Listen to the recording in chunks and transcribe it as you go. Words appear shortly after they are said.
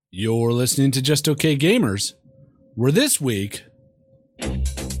You're listening to Just Okay Gamers, where this week...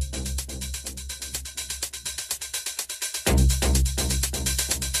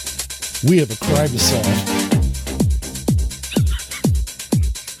 we have a crime to solve.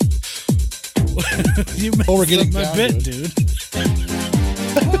 You messed we're getting up my bit, downward. dude.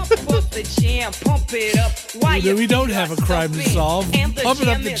 Pump up the jam, pump it up. Why No, we you don't feel have a crime to stuffing, solve. and the Pumping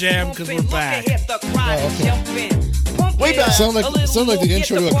up jam the is jam 'cause pumping. we're Look back. ahead, the crowd Oh, okay. jumping. Pump Way it back. up Sound like- a little sound like the more,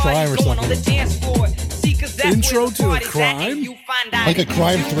 intro get to a party crime or going on the something. dance floor. See, 'cause that's Intro where the to a party's at, and crime? you find out Like a if you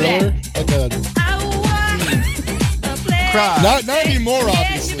crime do thriller? that. Like a Crime. not anymore,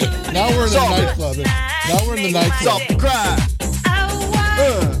 obviously. Now we're in the Solve it. nightclub. Now we're in the nightclub. Solve the crime.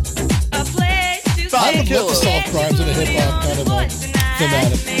 I would love to solve crimes in a hip hop kind of a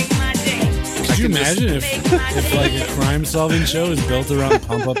thematic. Could you imagine if like a crime solving show is built around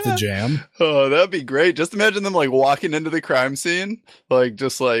Pump Up the Jam? Oh, that'd be great. Just imagine them like walking into the crime scene, like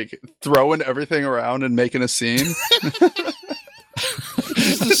just like throwing everything around and making a scene.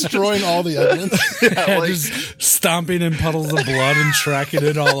 Just destroying all the evidence. Yeah, like- just stomping in puddles of blood and tracking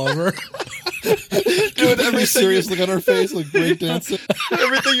it all over. Doing Every everything, serious look on her face, like breakdancing.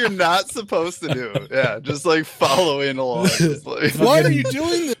 everything you're not supposed to do. Yeah, just like following along. Just like, Why are you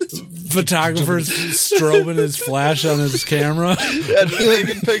doing this? Photographer's strobing his flash on his camera. yeah, just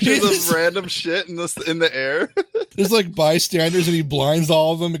taking pictures of random shit in the air. There's like bystanders and he blinds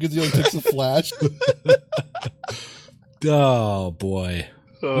all of them because he like takes a flash. Oh boy.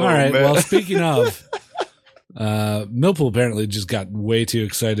 Oh, All right. man. Well, speaking of, Millpool apparently just got way too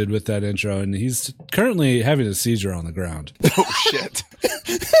excited with that intro, and he's currently having a seizure on the ground. Oh shit.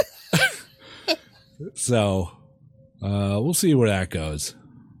 So we'll see where that goes.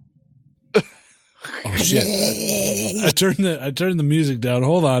 Oh shit! I turned the music down.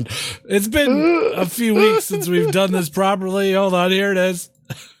 Hold on. It's been a few weeks since we've done this properly. Hold on. Here it is.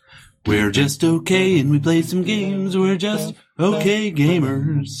 We're just okay and we play some games. We're just okay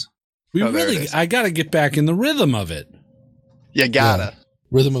gamers. We Oh, there it really. is. I got to get back in the rhythm of it. You gotta.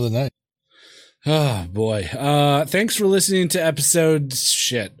 Rhythm of the night. Oh boy. Thanks for listening to episode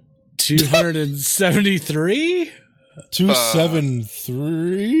 273?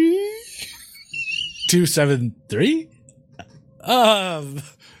 273? 273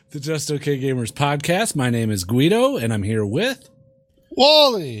 of the Just Okay Gamers podcast. My name is Guido, and I'm here with...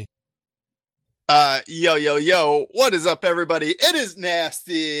 Wally. Yo. What is up, everybody? It is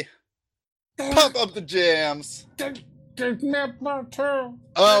Nasty. Pump up the jams.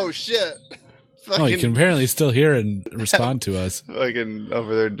 Oh shit. Oh, you can apparently still hear and respond to us. Fucking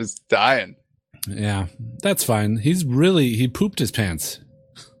over there just dying. Yeah, that's fine. He pooped his pants.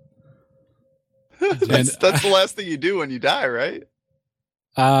 That's the last thing you do when you die, right?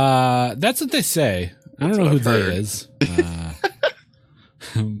 That's what they say. I don't That's know what who I've they heard. is.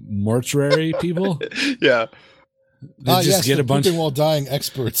 Mortuary people? Yeah. They just Yes, get the a bunch pooping while dying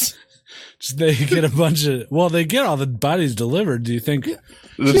experts. They get a bunch of. Well, they get all the bodies delivered. Do you think The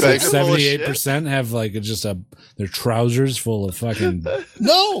like bag full of 78% have like just their trousers full of fucking?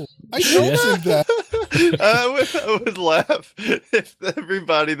 No, I don't Shit. think that. shit. I would laugh if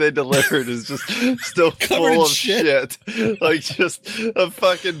everybody they delivered is just still Covered in full of shit. shit. Like just a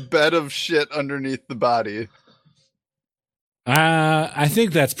fucking bed of shit underneath the body. I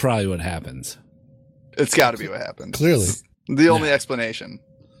think that's probably what happens. It's got to be what happens. Clearly. It's the only explanation.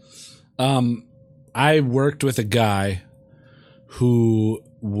 I worked with a guy who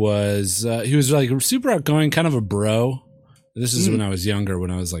was he was like super outgoing, kind of a bro. This is when I was younger,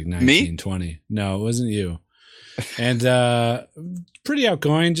 when I was like 19, 20. No, it wasn't you. And pretty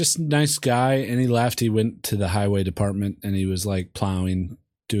outgoing, just nice guy. And he left. He went to the highway department and he was like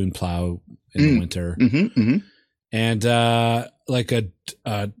doing plow in the winter. And like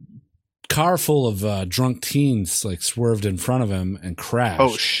a car full of drunk teens like swerved in front of him and crashed.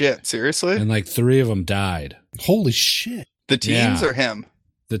 Oh shit! Seriously? And like 3 of them died. Holy shit. The teens Yeah. or him?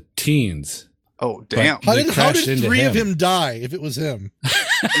 The teens. Oh damn! How They did crashed into 3 of him. him die if it was him?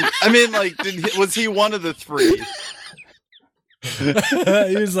 I mean, like, was he one of the 3?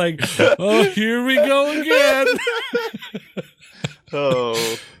 He was like, "Oh, here we go again." Oh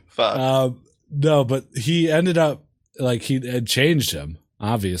fuck! No, but he ended up like he had changed him.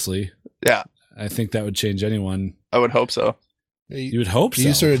 Obviously, Yeah, I think that would change anyone. I would hope so. You would hope so.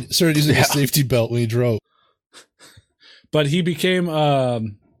 He started using Yeah. a safety belt when he drove. But he became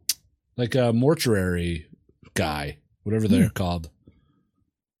like a mortuary guy, whatever they're called.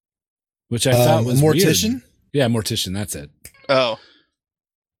 Which I thought was mortician? weird. Yeah, mortician, that's it. Oh,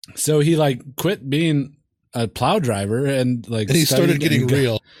 So he like quit being a plow driver and like And he started studied getting and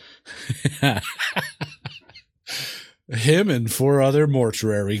real. Him and 4 other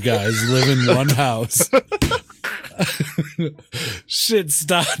mortuary guys live in one house. Shit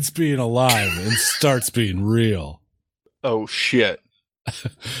stops being alive and starts being real. Oh, shit.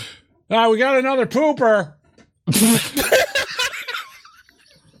 We got another pooper.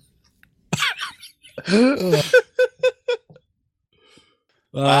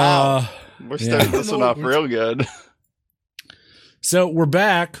 Wow. We're starting this one off real good. So we're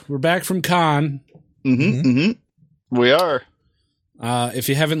back. We're back from con. We are. If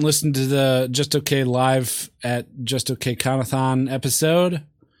you haven't listened to the Just Okay Live at Just Okay Conathon episode,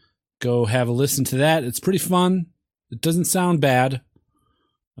 go have a listen to that. It's pretty fun. It doesn't sound bad,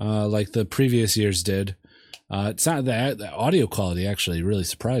 like the previous years did. It's not the audio quality actually really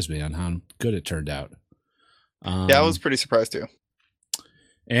surprised me on how good it turned out. Yeah, I was pretty surprised too.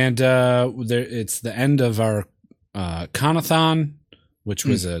 And it's the end of our Conathon, which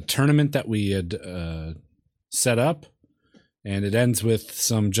was a tournament that we had set up, and it ends with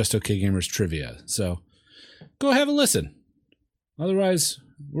some Just Okay Gamers trivia. So go have a listen. Otherwise,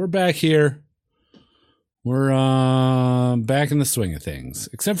 we're back here. We're back in the swing of things,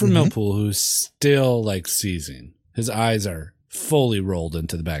 except for Millpool, who's still like seizing. His eyes are fully rolled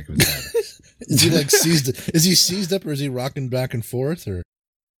into the back of his head. Is he like seized? Is he seized up, or is he rocking back and forth? Or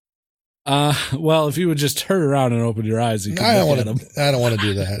well, if you would just turn around and open your eyes, you can look at him. I don't want to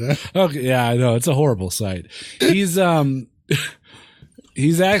do that. Okay, yeah, I know it's a horrible sight. He's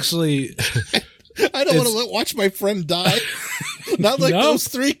he's actually. I don't want to watch my friend die. Not like those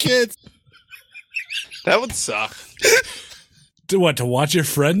 3 kids. That would suck. To watch your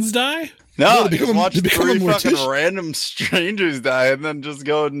friends die? No, to become watch a 3 fucking mortician? random strangers die and then just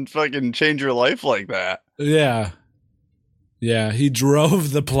go and fucking change your life like that. Yeah. Yeah, he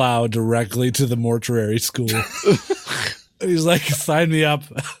drove the plow directly to the mortuary school. He's like, sign me up.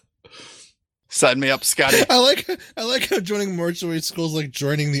 Sign me up, Scotty. I like how joining mortuary school is like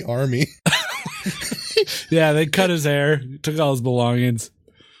joining the army. Yeah, they cut his hair, took all his belongings,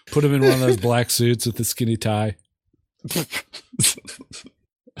 put him in one of those black suits with the skinny tie.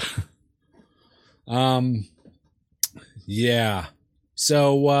 Yeah.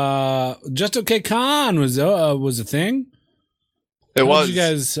 So Just Okay Con was a thing. It was.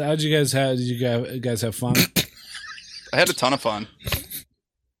 Did you guys have fun? I had a ton of fun.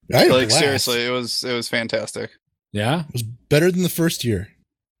 I had a Like blast. seriously, it was fantastic. Yeah? It was better than the first year.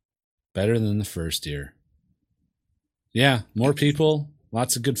 Better than the first year. Yeah, more people,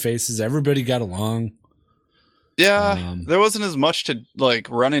 lots of good faces. Everybody got along. Yeah, there wasn't as much to like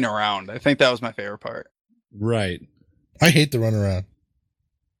running around. I think that was my favorite part. Right. I hate the runaround.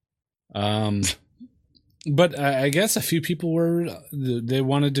 But I guess a few people they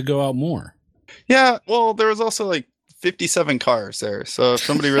wanted to go out more. Yeah, well, there was also like 57 cars there. So if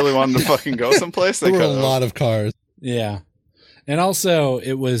somebody really wanted to fucking go someplace, they There were a could. lot of cars. Yeah. And also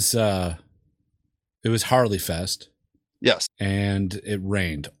it was Harley Fest. Yes. And it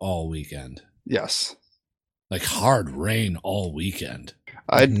rained all weekend. Yes. Like hard rain all weekend.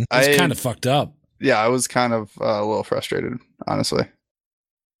 I kind of fucked up. Yeah, I was kind of a little frustrated, honestly.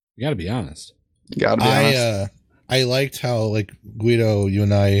 You got to be honest. You got to be honest. I liked how like Guido, you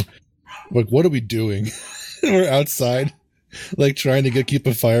and I, like, what are we doing? We're outside, like trying to keep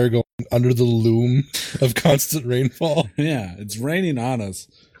a fire going under the loom of constant rainfall. Yeah, it's raining on us,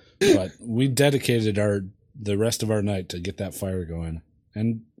 but we dedicated the rest of our night to get that fire going.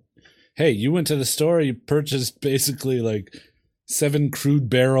 And hey, you went to the store, you purchased basically like 7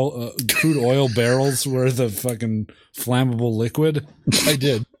 crude oil barrels worth of fucking flammable liquid. I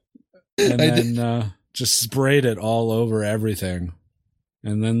did. And then just sprayed it all over everything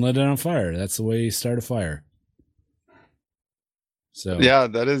and then lit it on fire. That's the way you start a fire. So Yeah,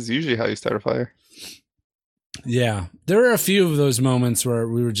 that is usually how you start a fire. yeah, there were a few of those moments where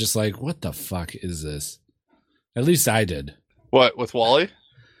we were just like, what the fuck is this? At least I did. What, with Wally?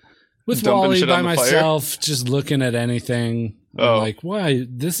 With Dumping Wally shit by on the fire? myself, just looking at anything. Oh. Like, why?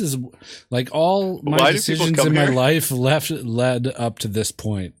 This is like all my Why do people decisions come in my here? life led up to this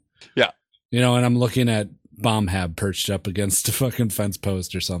point. Yeah. You know, and I'm looking at Bomb Hab perched up against a fucking fence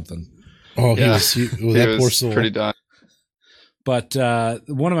post or something. Oh, Yeah. that It poor was soul. pretty done. But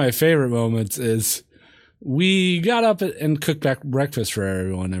one of my favorite moments is we got up and cooked back breakfast for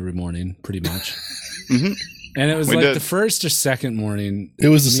everyone every morning, pretty much. Mhm. And it was We like did. the first or second morning. It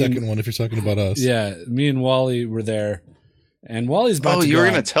was the Me and- second one, if you're talking about us. Yeah, me and Wally were there. And Wally's about Oh, to you go were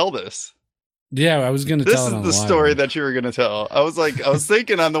going out. to tell this. Yeah, I was going to This tell is it on the live. story that you were going to tell. I was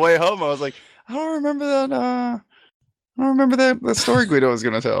thinking on the way home, I was like, I don't remember that. I don't remember that story Guido was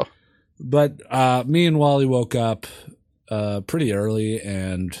going to tell. But me and Wally woke up pretty early,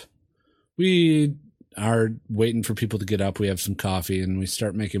 and we are waiting for people to get up. We have some coffee and we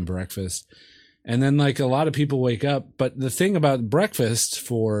start making breakfast. And then like a lot of people wake up. But the thing about breakfast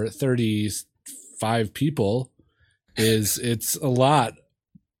for 35 people is it's a lot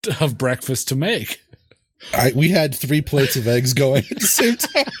of breakfast to make. We had 3 plates of eggs going at the same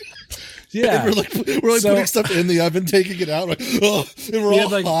time. Yeah. And we're like putting stuff in the oven, taking it out. Like, oh, and we're all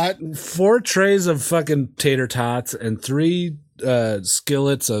had like hot. 4 trays of fucking tater tots and 3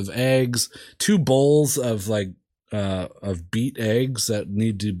 skillets of eggs, 2 bowls of like of beat eggs that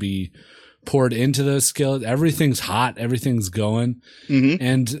need to be poured into those skillets. Everything's hot, everything's going. Mm-hmm.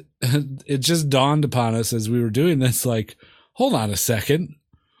 And it just dawned upon us as we were doing this, like, hold on a second.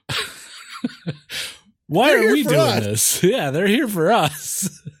 Why are we doing this? Yeah, they're here for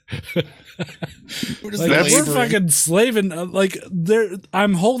us. We're just Like, we're laboring. fucking slaving. Like,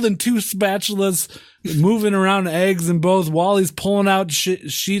 I'm holding 2 spatulas, moving around eggs in both while he's pulling out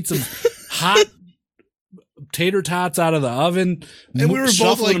sheets of hot tater tots out of the oven. And we were both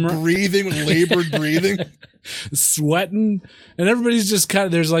shuffling like them around, breathing, labored breathing. sweating, and everybody's just kind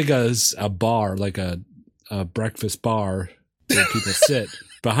of, there's like a bar, like a breakfast bar where people sit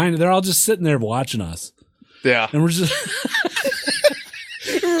behind it. They're all just sitting there watching us. Yeah. And we're just,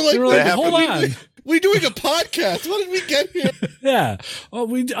 We're like, hold on. we're doing a podcast. What did we get here? Yeah. All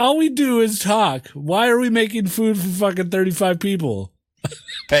we do is talk. Why are we making food for fucking 35 people?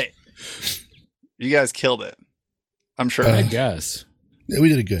 Hey, you guys killed it. I'm sure. I guess. Yeah, we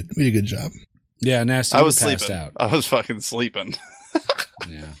did a good job. Yeah, Nasty, I was passed sleeping. out. I was fucking sleeping.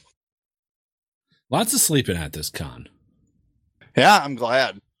 Yeah. Lots of sleeping at this con. Yeah, I'm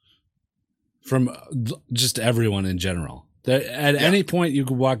glad. From just everyone in general. At any point you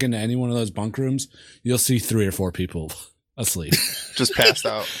could walk into any one of those bunk rooms, you'll see 3 or 4 people asleep. Just passed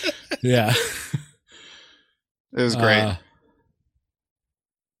out. Yeah. It was great.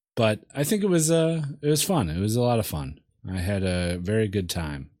 But I think it was fun. It was a lot of fun. I had a very good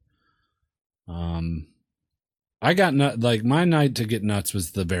time. I got my night to get nuts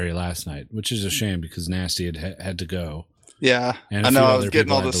was the very last night, which is a shame because Nasty had to go. Yeah. And a I few know I other was getting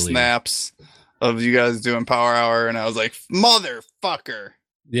people all had the to leave. snaps of you guys doing Power Hour, and I was like, motherfucker.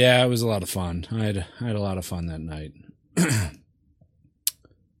 Yeah, it was a lot of fun. I had a lot of fun that night.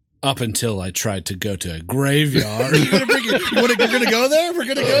 Up until I tried to go to a graveyard. You're gonna go there? We're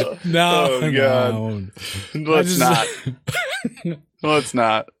gonna go. No, Oh, God. no. Let's not. Let's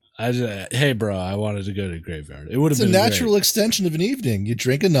not. Hey, bro, I wanted to go to a graveyard. It would have It's a been natural extension of an evening. You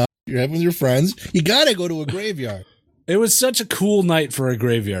drink enough. You're having with your friends. You gotta go to a graveyard. It was such a cool night for a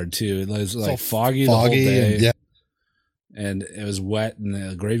graveyard too. It was like all foggy the whole day, and, yeah. and it was wet. And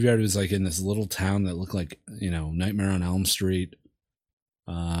the graveyard was like in this little town that looked like Nightmare on Elm Street.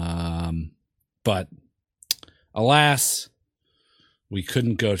 But alas, we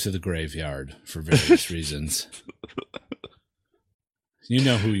couldn't go to the graveyard for various reasons. You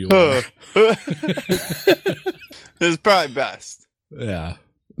know who you are. It's probably best. Yeah.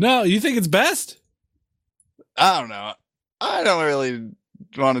 No, you think it's best? I don't know. I don't really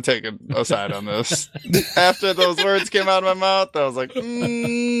want to take a side on this. After those words came out of my mouth, I was like,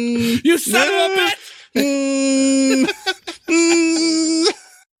 You son of a bitch!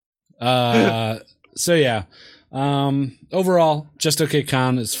 So yeah. Overall, Just Okay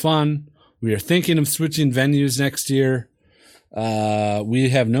Con is fun. We are thinking of switching venues next year. We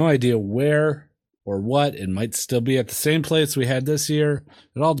have no idea where or what. It might still be at the same place we had this year.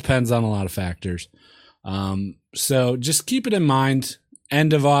 It all depends on a lot of factors. So just keep it in mind.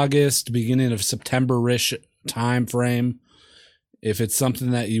 End of August, beginning of September-ish time frame. If it's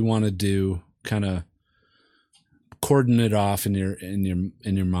something that you want to do, kind of cordon it off in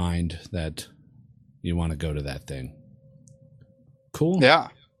your mind that you want to go to that thing. Cool. yeah,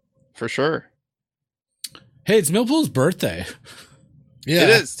 for sure. Hey, it's Millpool's birthday. Yeah, It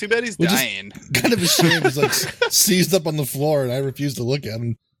is. Too bad he's We're just- dying. kind of ashamed. He's like seized up on the floor, and I refuse to look at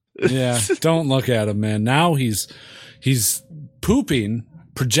him. Yeah, don't look at him, man. Now he's pooping,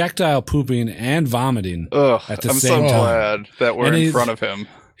 projectile pooping and vomiting. Ugh, At the I'm same so time. glad that we're And in he's- front of him.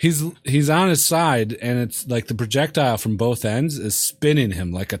 He's on his side, and it's like the projectile from both ends is spinning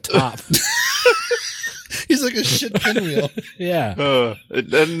him like a top. He's like a shit pinwheel. Yeah.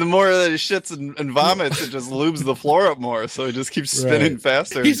 And the more that he shits and vomits, it just lubes the floor up more. So he just keeps spinning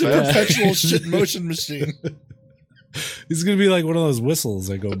faster and He's a faster. perpetual shit motion machine. He's gonna be like one of those whistles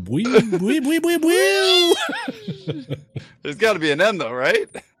that go wee wee wee wee wee. There's got to be an end, though, right?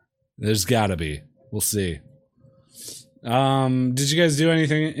 There's gotta be. We'll see. Did you guys do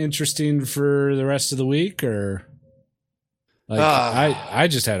anything interesting for the rest of the week, or like I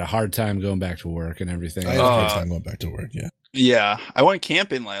just had a hard time going back to work and everything. I had a hard time going back to work. Yeah. Yeah, I went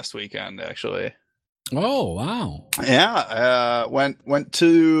camping last weekend. Actually, Oh, wow. Yeah, went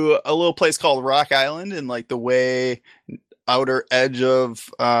to a little place called Rock Island in like the way outer edge of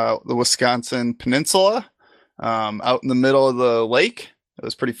the Wisconsin Peninsula, out in the middle of the lake. It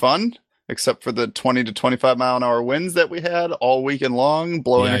was pretty fun, except for the 20 to 25 mile an hour winds that we had all weekend long,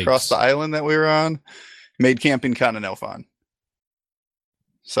 blowing across the island that we were on. Made camping kind of no fun.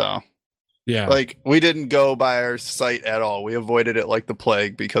 So, yeah, like we didn't go by our site at all. We avoided it like the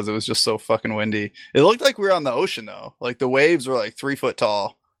plague because it was just so fucking windy. It looked like we were on the ocean though. Like the waves were like 3 foot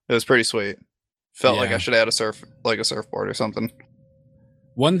tall. It was pretty sweet. Felt like I should have had a surfboard or something.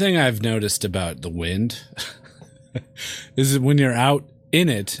 One thing I've noticed about the wind is that when you're out in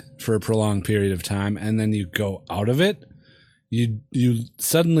it for a prolonged period of time and then you go out of it, you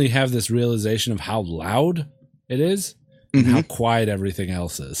suddenly have this realization of how loud it is and how quiet everything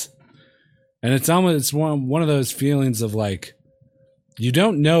else is. And it's one of those feelings of like, you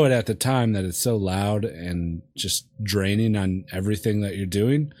don't know it at the time that it's so loud and just draining on everything that you're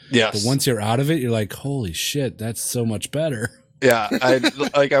doing. Yes. But once you're out of it, you're like, holy shit, that's so much better. Yeah.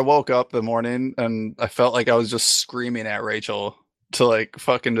 I woke up the morning and I felt like I was just screaming at Rachel to like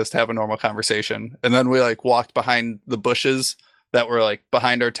fucking just have a normal conversation. And then we like walked behind the bushes that were like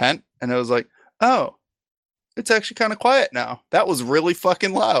behind our tent. And it was like, oh, it's actually kind of quiet now. That was really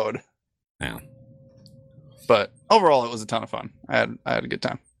fucking loud. Yeah. But overall, it was a ton of fun. I had a good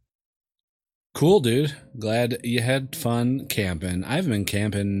time. Cool, dude. Glad you had fun camping. I've been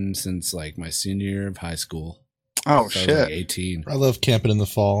camping since like my senior year of high school. Oh, so shit. I was like 18. I love camping in the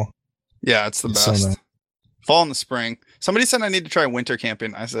fall. Yeah, it's the It's best. so nice. Fall and the spring. Somebody said I need to try winter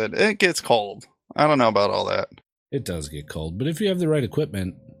camping. I said, it gets cold. I don't know about all that. It does get cold, but if you have the right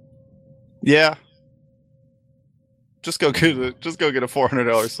equipment. Yeah. Just go get a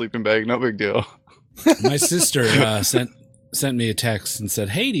 $400 sleeping bag. No big deal. My sister sent me a text and said,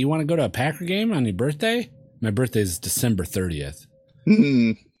 hey, do you want to go to a Packer game on your birthday? My birthday is December 30th.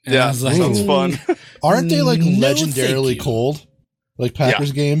 Hmm. And Yeah, I was like, sounds fun. Aren't they like No, legendarily thank you. cold? Like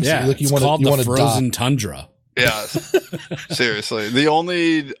Packers games? Yeah, Like it's you called the want to Frozen die. Tundra. Yeah. Seriously. The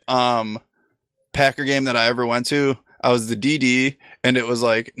only Packer game that I ever went to, I was the DD and it was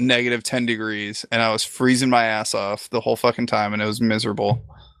like negative 10 degrees and I was freezing my ass off the whole fucking time and it was miserable.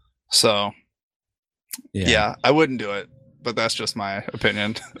 So yeah, I wouldn't do it, but that's just my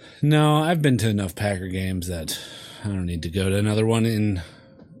opinion. No, I've been to enough Packer games that I don't need to go to another one in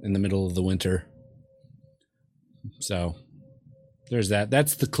the middle of the winter. So there's that.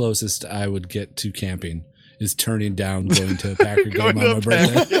 That's the closest I would get to camping, is turning down going to a Packer game on Going my to a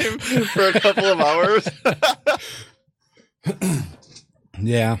Packer birthday. game for a couple of hours.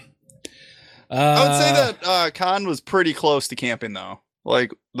 Yeah. I would say that Con was pretty close to camping though.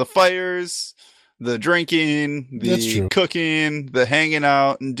 Like the fires, the drinking, That's the true. cooking, the hanging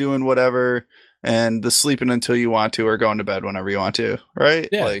out and doing whatever, and the sleeping until you want to or going to bed whenever you want to, right?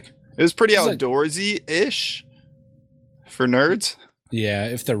 Yeah. Like it was pretty It's like- outdoorsy-ish for nerds. Yeah,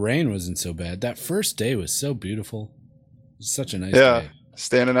 if the rain wasn't so bad. That first day was so beautiful. It was such a nice Yeah. day.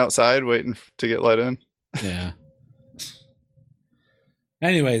 Standing outside waiting to get let in. Yeah.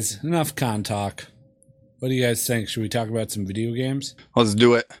 Anyways, enough con talk. What do you guys think? Should we talk about some video games? Let's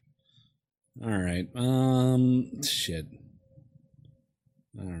do it. All right. Shit.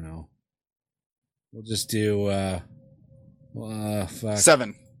 I don't know. We'll just do fuck.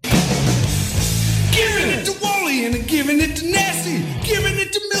 7. Giving it to Wally and giving it to Nasty. Giving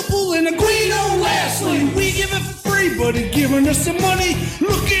it to Millpool and Guido Lastly. We give it for free, but he's giving us some money.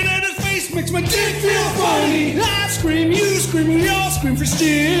 Looking at his face makes my dick feel funny. I scream, you scream, we all scream for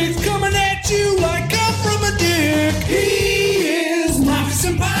sticks. Coming at you like I'm from a dick. He is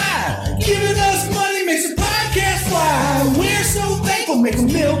Mafia Senpai. Giving us money makes the podcast fly. We're so thankful, make a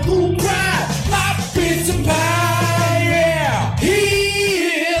Millpool cry. Mafia Senpai, yeah. He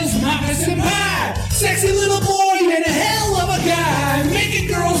is Mafia Senpai. Sexy little boy and a hell of a guy. Making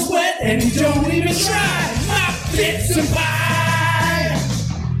girls wet and he don't even try. Mafia Senpai.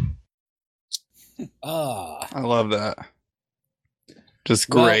 I love that. Just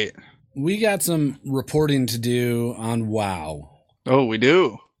Well, great. We got some reporting to do on WoW. Oh, we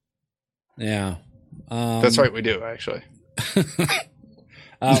do. Yeah. That's right, we do actually.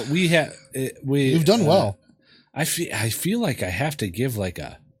 You've done well. I feel like I have to give like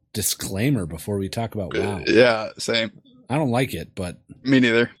a disclaimer before we talk about WoW. Yeah, same. I don't like it, but Me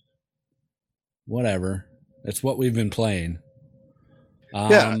neither. whatever. It's what we've been playing.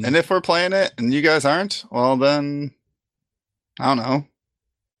 Yeah, and if we're playing it and you guys aren't, well then, I don't know.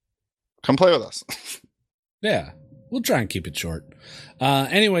 Come play with us. yeah, we'll try and keep it short.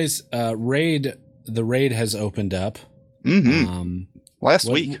 Anyways, the raid has opened up. Mm-hmm. Last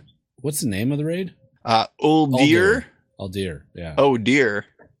What- week. What's the name of the raid? Old Deer. Aldir, yeah. Oh dear.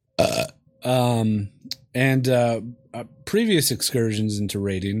 Previous excursions into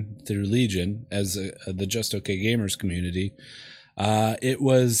raiding through Legion as the Just Okay Gamers community, it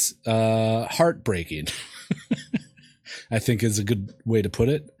was heartbreaking. I think is a good way to put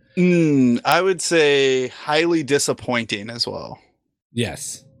it. I would say highly disappointing as well.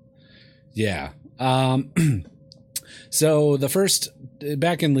 Yes. Yeah. So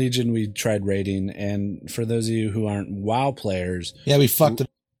back in Legion, we tried raiding, and for those of you who aren't WoW players, Yeah, we fucked it.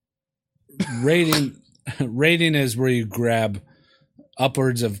 raiding is where you grab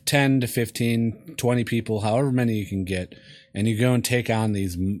upwards of 10 to 15, 20 people, however many you can get, and you go and take on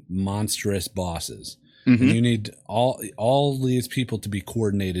these monstrous bosses. Mm-hmm. And you need all these people to be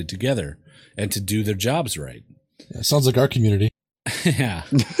coordinated together and to do their jobs right. Yeah, sounds like our community. Yeah.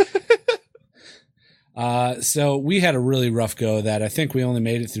 So we had a really rough go of that. I think we only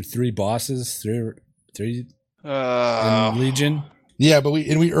made it through 3 bosses, three in Legion. Yeah, but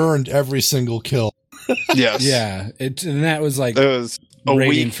we earned every single kill. Yes. Yeah. And that was like It was a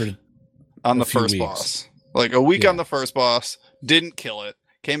raiding week for on a the few first weeks. boss. Like a week Yeah. on the first boss, didn't kill it,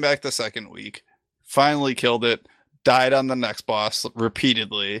 came back the second week, finally killed it, died on the next boss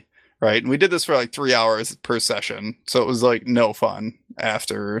repeatedly, right? And we did this for like 3 hours per session, so it was like no fun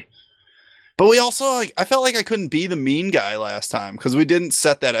after. But we also, like, I felt like I couldn't be the mean guy last time because we didn't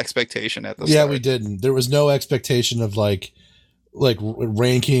set that expectation at the Yeah, start. we didn't. There was no expectation of like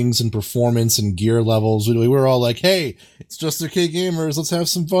rankings and performance and gear levels. We were all like, "Hey, it's Just Okay Gamers. Let's have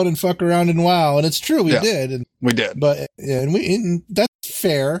some fun and fuck around and WoW." And it's true, we Yeah. did. And We did. but yeah, and that's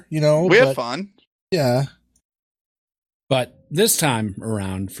fair, you know. We had but, fun. Yeah. But this time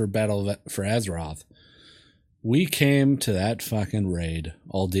around for Battle for Azeroth, we came to that fucking raid,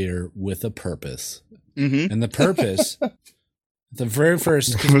 Aldir, with a purpose. Mm-hmm. And the purpose, the very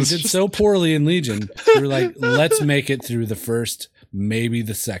first, because we Was did just- so poorly in Legion, we were like, let's make it through the first, maybe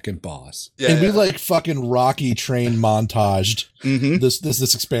the second boss. Yeah. And we like fucking Rocky train montaged Mm-hmm.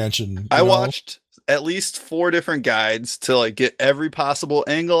 this expansion. I you know? watched at least 4 different guides to like get every possible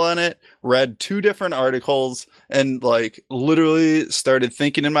angle on it, read 2 different articles, and like literally started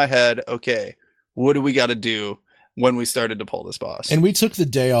thinking in my head, okay, what do we got to do when we started to pull this boss? And we took the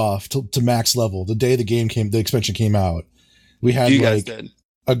day off to max level. The day the expansion came out. We had you guys like did.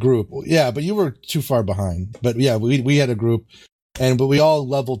 a group. Yeah, but you were too far behind. But yeah, we had a group, but we all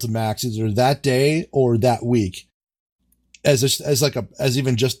leveled to max either that day or that week, as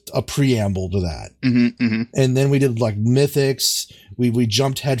even just a preamble to that. Mm-hmm, mm-hmm. And then we did like mythics. We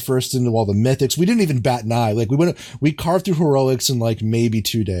jumped headfirst into all the mythics. We didn't even bat an eye. Like we carved through heroics in like maybe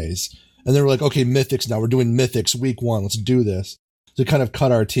 2 days. And then we're like, okay, mythics now. We're doing mythics week 1. Let's do this to kind of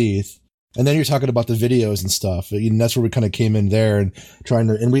cut our teeth. And then you're talking about the videos and stuff. And that's where we kind of came in there and trying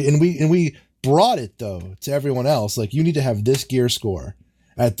to, and we brought it though to everyone else. Like, you need to have this gear score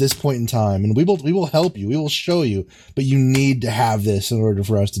at this point in time, and we will help you. We will show you, but you need to have this in order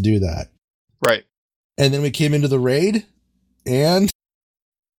for us to do that. Right. And then we came into the raid, and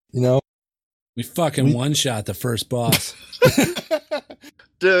We fucking one-shot the first boss.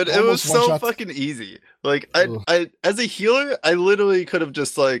 Dude, it was Almost one so shot. fucking easy. Like I as a healer, I literally could have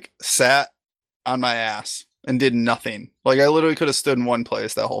just like sat on my ass and did nothing. Like I literally could have stood in one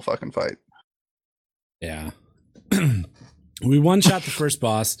place that whole fucking fight. Yeah. We one-shot the first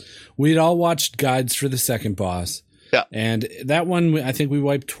boss. We'd all watched guides for the second boss. Yeah. And that one, I think we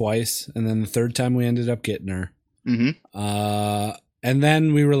wiped twice. And then the third time we ended up getting her. Mm-hmm. And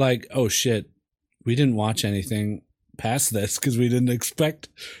then we were like, oh shit, we didn't watch anything past this because we didn't expect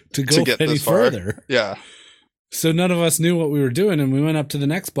to go get any this far. further. Yeah. So none of us knew what we were doing. And we went up to the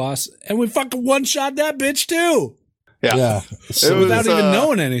next boss and we fucking one-shot that bitch too. Yeah. yeah. So was, Without even uh,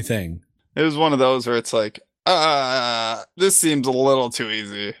 knowing anything. It was one of those where it's like, this seems a little too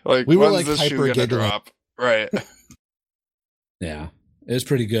easy. Like, We were, when's like, this shoe hyper gonna giggling. drop? Right. Yeah. It was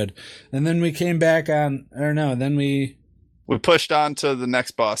pretty good. And then we came back on, or no, then we, We pushed on to the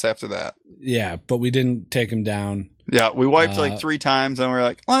next boss after that. yeah, but we didn't take him down. Yeah, we wiped Uh, like 3 times and we're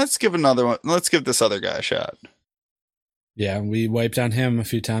like, let's give another one. Let's give this other guy a shot. Yeah, we wiped on him a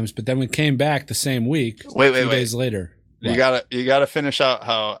few times, but then we came back the same week. Wait, a few wait. days later. You gotta finish out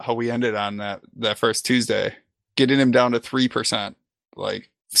how we ended on that first Tuesday, getting him down to 3%. Like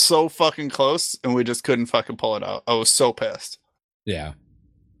so fucking close, and we just couldn't fucking pull it out. I was so pissed. Yeah.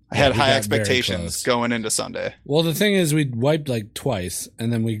 I had we high got very expectations close. going into Sunday. Well, the thing is, we wiped like twice,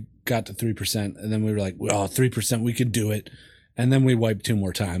 and then we got to 3%, and then we were like, well, 3%, we could do it. And then we wiped 2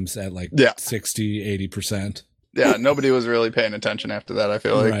 more times at like Yeah. 60, 80%. Yeah, nobody was really paying attention after that, I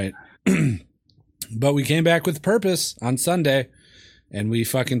feel like. Right. But we came back with purpose on Sunday, and we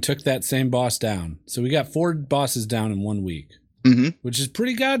fucking took that same boss down. So we got 4 bosses down in 1 week, which is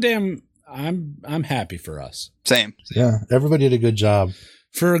pretty goddamn. I'm happy for us. Same. Yeah, everybody did a good job.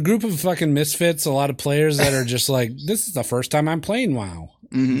 For a group of fucking misfits, a lot of players that are just like, this is the first time I'm playing WoW.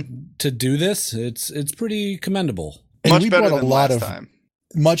 To do this, it's pretty commendable. And Much we better brought than a lot last of time.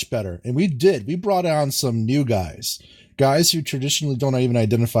 much better, and we brought on some new guys who traditionally don't even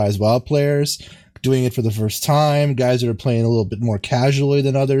identify as WoW players, doing it for the first time, guys that are playing a little bit more casually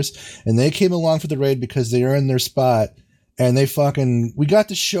than others, and they came along for the raid because they earned their spot, and we got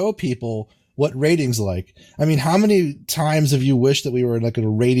to show people what raiding's like. I mean, how many times have you wished that we were like a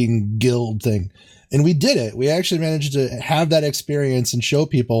raiding guild thing? And we did it. We actually managed to have that experience and show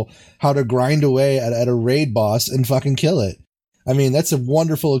people how to grind away at a raid boss and fucking kill it. I mean, that's a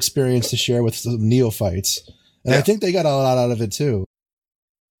wonderful experience to share with some neophytes. And I think they got a lot out of it too.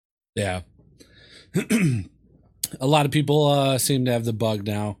 Yeah. A lot of people seem to have the bug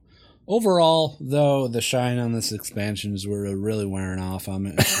now. Overall, though, the shine on this expansion is really wearing off on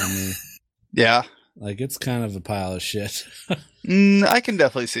me. Yeah. Like, it's kind of a pile of shit. I can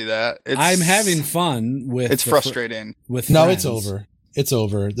definitely see that. I'm having fun with it's frustrating. With No, friends. it's over. It's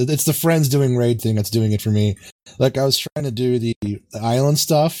over. It's the friends doing raid thing that's doing it for me. Like, I was trying to do the island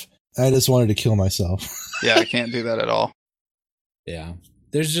stuff. I just wanted to kill myself. Yeah, I can't do that at all. Yeah.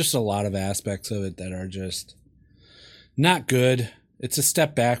 There's just a lot of aspects of it that are just not good. It's a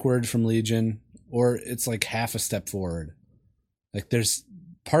step backward from Legion, or it's like half a step forward. Like, there's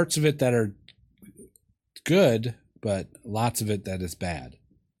parts of it that are good, but lots of it that is bad,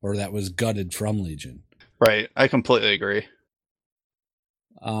 or that was gutted from Legion. Right. I completely agree.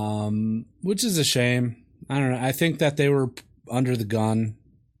 Which is a shame. I don't know. I think that they were under the gun.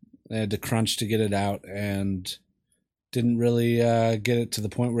 They had to crunch to get it out and didn't really get it to the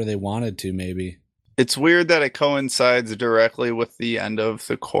point where they wanted to, maybe. It's weird that it coincides directly with the end of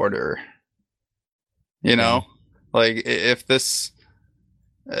the quarter. You know? Like, if this...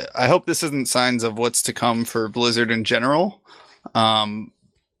 I hope this isn't signs of what's to come for Blizzard in general.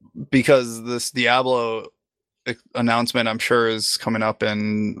 Because this Diablo announcement, I'm sure, is coming up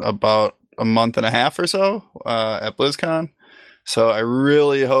in about a month and a half or so at BlizzCon. So I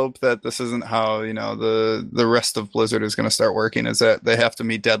really hope that this isn't how, you know, the rest of Blizzard is going to start working, is that they have to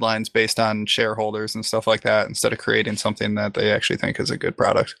meet deadlines based on shareholders and stuff like that instead of creating something that they actually think is a good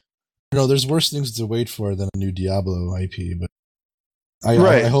product. You know, there's worse things to wait for than a new Diablo IP, but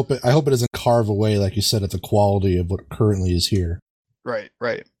I hope it doesn't carve away, like you said, at the quality of what currently is here. Right.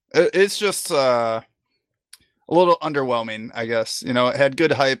 It's just a little underwhelming, I guess. You know, it had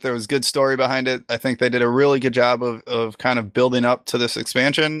good hype. There was good story behind it. I think they did a really good job of kind of building up to this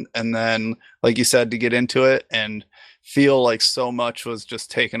expansion. And then, like you said, to get into it and feel like so much was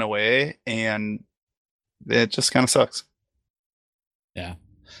just taken away, and it just kind of sucks. Yeah.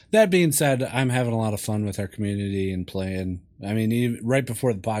 That being said, I'm having a lot of fun with our community and playing. I mean, even right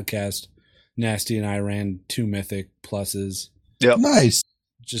before the podcast, Nasty and I ran 2 Mythic pluses. Yep. Nice.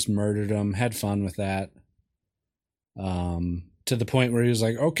 Just murdered them. Had fun with that. To the point where he was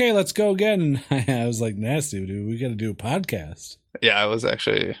like, okay, let's go again. And I was like, Nasty, dude, we got to do a podcast. Yeah, I was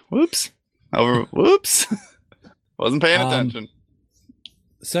actually, whoops. Wasn't paying attention.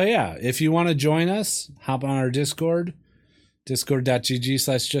 So yeah, if you want to join us, hop on our Discord,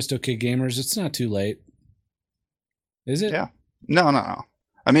 discord.gg/justokgamers. It's not too late. Is it? Yeah. No.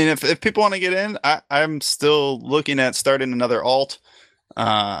 I mean, if people want to get in, I'm still looking at starting another alt,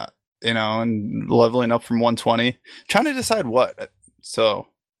 you know, and leveling up from 120, trying to decide what. So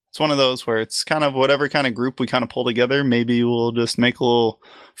it's one of those where it's kind of whatever kind of group we kind of pull together. Maybe we'll just make a little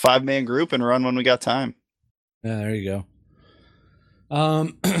 5-man group and run when we got time. Yeah, there you go.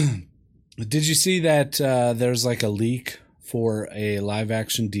 Did you see that there's like a leak for a live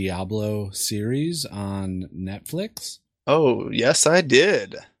action Diablo series on Netflix? Oh, yes, I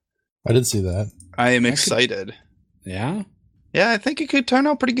did. I did see that. I am excited. Yeah? Yeah, I think it could turn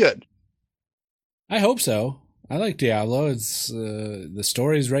out pretty good. I hope so. I like Diablo. It's the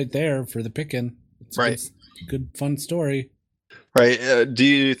story's right there for the picking. It's right. Good, fun story. Right. Do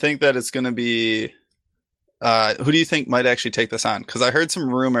you think that it's going to be... who do you think might actually take this on? Because I heard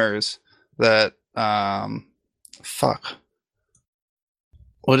some rumors that...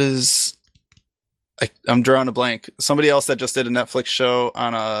 What is... I'm drawing a blank. Somebody else that just did a Netflix show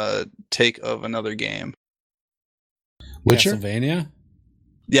on a take of another game. Witcher? Castlevania?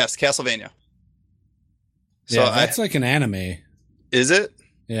 Yes, Castlevania. So yeah, that's like an anime. Is it?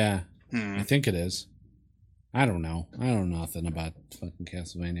 Yeah. I think it is. I don't know. I don't know nothing about fucking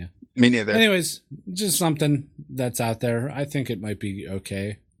Castlevania. Me neither. Anyways, just something that's out there. I think it might be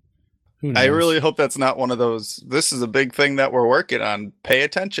okay. Who knows? I really hope that's not one of those, this is a big thing that we're working on, pay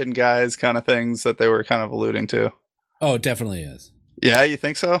attention, guys, kind of things that they were kind of alluding to. Oh, it definitely is. Yeah, you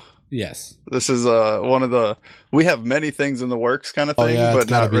think so? Yes. This is one of the, we have many things in the works kind of thing, yeah, but it's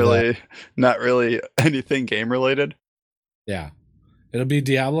gotta not really anything game related. Yeah. It'll be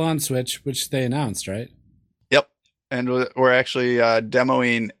Diablo on Switch, which they announced, right? Yep. And we're actually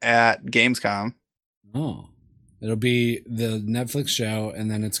demoing at Gamescom. Oh. It'll be the Netflix show, and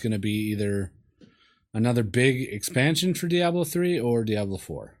then it's going to be either another big expansion for Diablo 3 or Diablo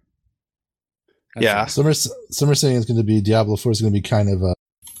 4. Yeah. Some are saying it's going to be Diablo 4 is going to be kind of a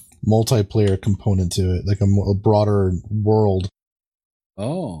multiplayer component to it, like a broader world.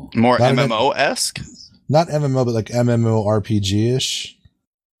 Oh. More Not MMO-esque? Not MMO, but like MMO RPG-ish.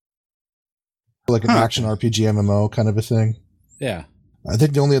 Like an action RPG MMO kind of a thing. Yeah. I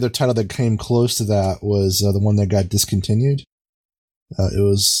think the only other title that came close to that was the one that got discontinued. It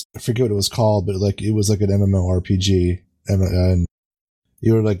was, I forget what it was called, but like it was like an MMORPG, and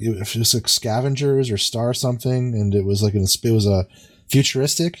you were like, it was like Scavengers or Star something, and it was like it was a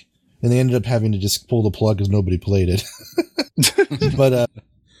futuristic, and they ended up having to just pull the plug because nobody played it. But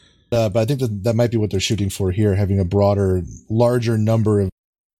I think that might be what they're shooting for here, having a broader, larger number of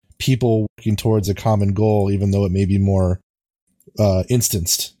people working towards a common goal, even though it may be more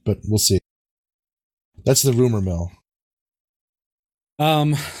instanced. But we'll see. That's the rumor mill.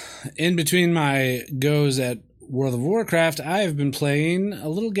 In between my goes at World of Warcraft, I've been playing a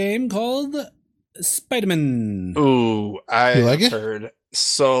little game called Spider-Man. Ooh, I You like it? heard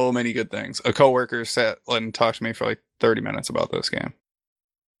so many good things. A coworker sat and talked to me for like 30 minutes about this game.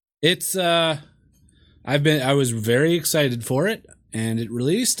 It's I was very excited for it, and it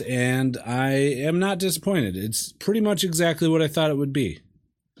released, and I am not disappointed. It's pretty much exactly what I thought it would be.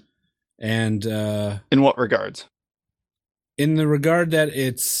 And In what regards? in the regard that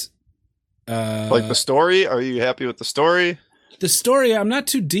it's Like the story? Are you happy with the story? the story, I'm not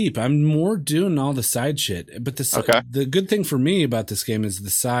too deep. I'm more doing all the side shit. But the good thing for me about this game is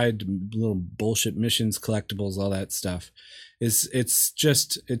the side little bullshit missions, collectibles, all that stuff. It's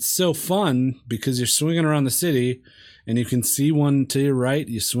so fun because you're swinging around the city and you can see one to your right.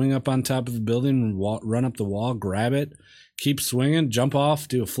 You swing up on top of the building and run up the wall, grab it, keep swinging, jump off,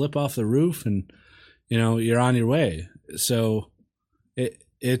 do a flip off the roof, and you're on your way. So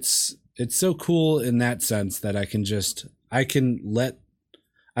it's so cool in that sense that I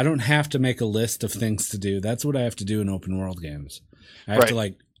don't have to make a list of things to do. That's what I have to do in open world games. I have to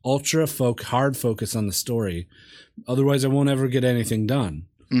like hard focus on the story. Otherwise I won't ever get anything done.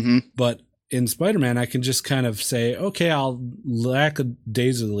 Mm-hmm. But in Spider-Man, I can just kind of say, okay, I'll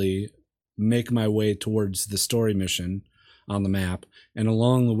lackadaisically make my way towards the story mission on the map. And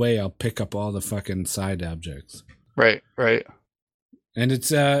along the way, I'll pick up all the fucking side objects. Right. And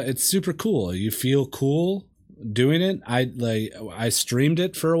it's super cool. You feel cool doing it. I streamed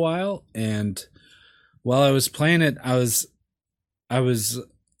it for a while, and while I was playing it, I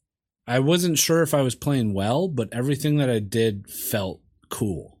wasn't sure if I was playing well, but everything that I did felt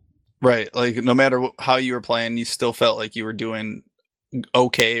cool. Right. Like no matter how you were playing, you still felt like you were doing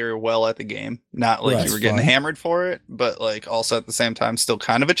okay or well at the game. Not like you were getting hammered for it, but like also at the same time, still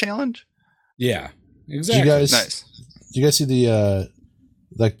kind of a challenge. Yeah, exactly. Nice. Did you guys see the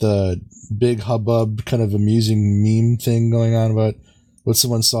the big hubbub kind of amusing meme thing going on about what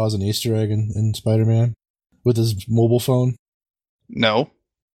someone saw as an Easter egg in Spider-Man with his mobile phone? No.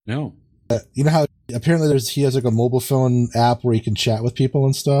 You know how apparently he has like a mobile phone app where he can chat with people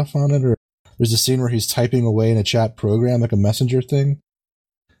and stuff on it, or there's a scene where he's typing away in a chat program, like a messenger thing.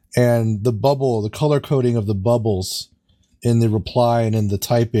 And the color coding of the bubbles in the reply and in the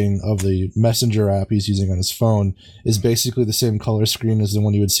typing of the messenger app he's using on his phone is basically the same color screen as the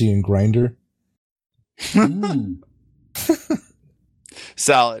one you would see in Grindr.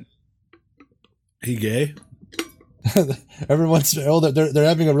 Solid. He gay? Everyone's they're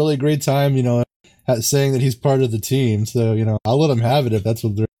having a really great time, saying that he's part of the team. So, I'll let him have it if that's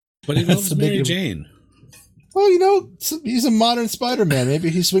what they're. But he loves Mary Jane. Well, he's a modern Spider-Man.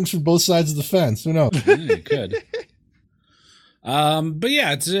 Maybe he swings from both sides of the fence. Who knows? Yeah, he could. But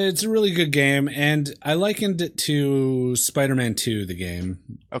yeah, it's a really good game, and I likened it to Spider-Man 2, the game.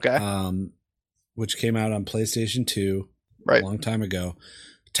 Okay. Which came out on PlayStation 2 a long time ago.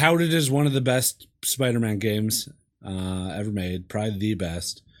 Touted as one of the best Spider-Man games ever made, probably the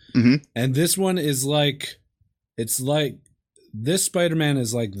best. Mm-hmm. And this one is this Spider-Man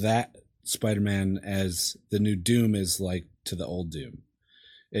is like that Spider-Man as the new Doom is like to the old Doom.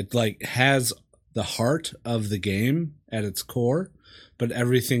 It like has the heart of the game at its core, but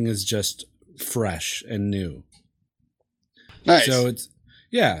everything is just fresh and new. Nice. So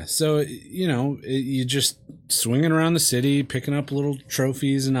Yeah, so you just swinging around the city, picking up little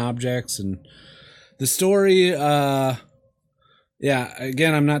trophies and objects, and the story. Again,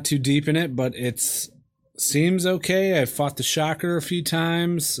 I'm not too deep in it, but seems okay. I fought the Shocker a few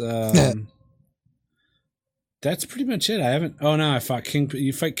times. That's pretty much it. I haven't. Oh no, I fought Kingpin.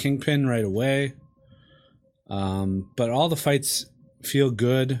 You fight Kingpin right away. But all the fights feel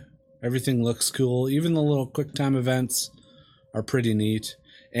good. Everything looks cool. Even the little quick time events are pretty neat.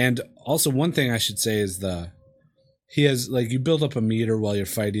 And also, one thing I should say is he has, like, you build up a meter while you're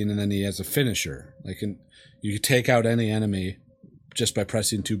fighting, and then he has a finisher. Like, you can take out any enemy just by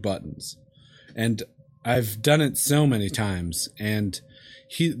pressing 2 buttons. And I've done it so many times, and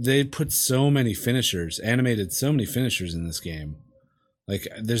they put so many finishers, animated so many finishers in this game. Like,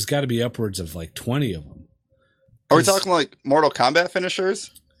 there's got to be upwards of like 20 of them. Are we talking like Mortal Kombat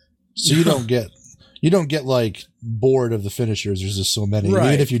finishers? So you don't get like bored of the finishers. There's just so many. Right.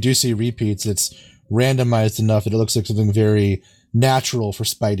 Even if you do see repeats, it's randomized enough that it looks like something very natural for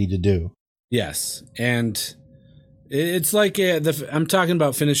Spidey to do. Yes, and it's like I'm talking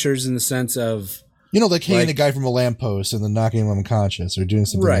about finishers in the sense of, like hitting a guy from a lamppost and then knocking him unconscious or doing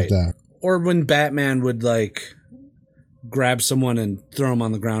something like that. Or when Batman would like grab someone and throw them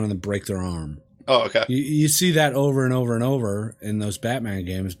on the ground and then break their arm. Oh, okay. You see that over and over and over in those Batman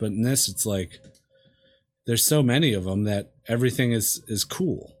games, but in this, it's like there's so many of them that everything is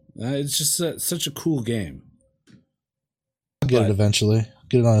cool. It's just such a cool game. I'll get it eventually.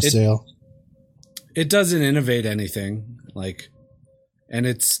 Get it on a sale. It doesn't innovate anything, and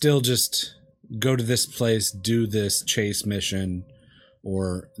it's still just go to this place, do this chase mission,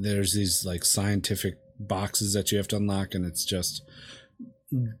 or there's these like scientific boxes that you have to unlock, and it's just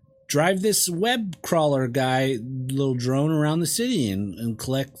drive this web crawler guy little drone around the city and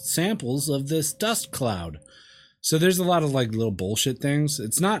collect samples of this dust cloud. So there's a lot of like little bullshit things.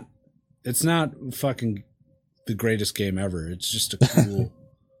 It's not fucking the greatest game ever. It's just a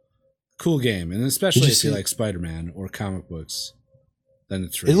cool game. And especially if you like Spider-Man or comic books, then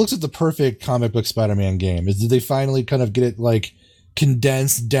it's really... It looks like the perfect comic book Spider-Man game. Did they finally kind of get it like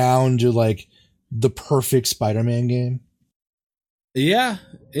condensed down to like the perfect Spider-Man game? Yeah,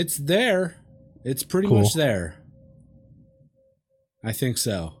 it's there. It's pretty much there. I think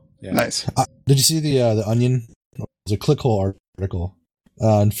so. Yeah. Nice. Did you see the Onion? There's a ClickHole article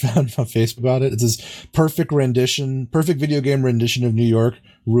on Facebook about it. It says perfect video game rendition of New York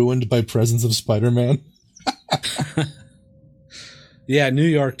ruined by presence of Spider-Man. Yeah, New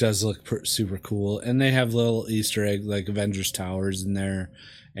York does look super cool, and they have little Easter egg like Avengers Towers in there,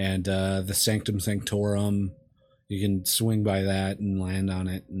 and the Sanctum Sanctorum. You can swing by that and land on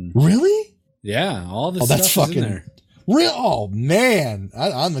it. And really? Yeah, all this stuff is in there. Real? Oh man,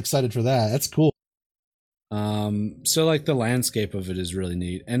 I'm excited for that. That's cool. So like the landscape of it is really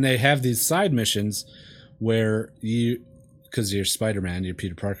neat, and they have these side missions where because you're Spider-Man, you're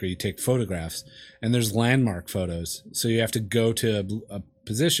Peter Parker, you take photographs, and there's landmark photos. So you have to go to a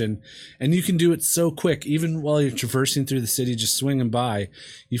position, and you can do it so quick, even while you're traversing through the city, just swinging by.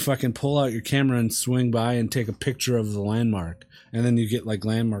 You fucking pull out your camera and swing by and take a picture of the landmark, and then you get like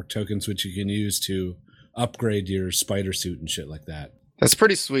landmark tokens, which you can use to upgrade your spider suit and shit like that. That's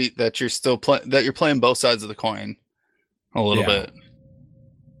pretty sweet that you're still that you're playing both sides of the coin a little bit.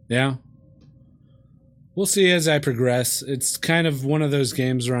 Yeah. We'll see as I progress. It's kind of one of those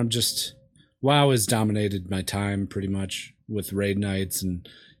games where WoW has dominated my time pretty much with raid nights, and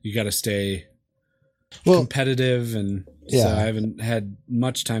you got to stay competitive, and so I haven't had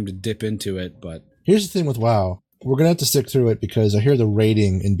much time to dip into it. But here's the thing with WoW. We're going to have to stick through it because I hear the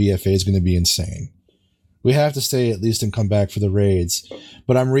raiding in BFA is going to be insane. We have to stay at least and come back for the raids.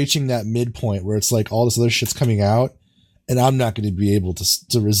 But I'm reaching that midpoint where it's like all this other shit's coming out, and I'm not going to be able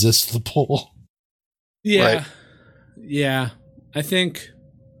to resist the pull. Yeah. Right. Yeah. I think,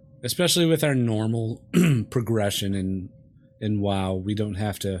 especially with our normal progression in WoW, we don't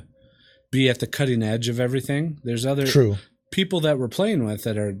have to be at the cutting edge of everything. There's other people that we're playing with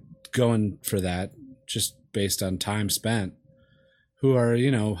that are going for that just based on time spent, who are,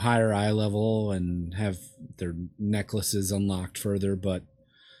 higher eye level and have their necklaces unlocked further. But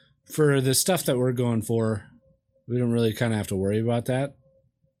for the stuff that we're going for, we don't really kind of have to worry about that.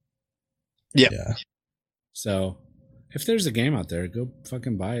 Yeah. So if there's a game out there, go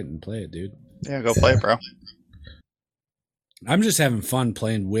fucking buy it and play it, dude. Yeah, go play it, bro. I'm just having fun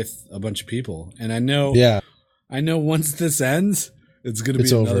playing with a bunch of people. And I know once this ends, it's going to be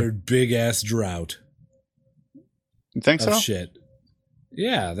another big ass drought. You think so? Shit.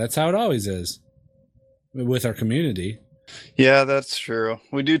 Yeah, that's how it always is with our community. Yeah, that's true.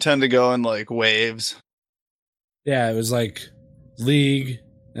 We do tend to go in like waves. Yeah, it was like League,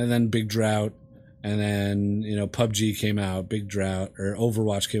 and then big drought, and then PUBG came out, big drought, or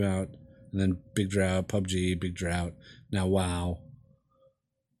Overwatch came out, and then big drought, PUBG, big drought. Now WoW.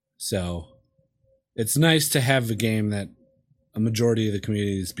 So it's nice to have a game that a majority of the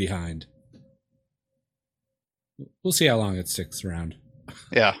community is behind. We'll see how long it sticks around.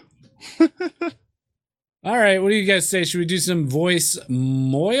 Yeah. All right, what do you guys say? Should we do some voice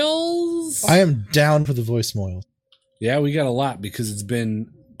moils? I am down for the voicemail. Yeah, we got a lot because it's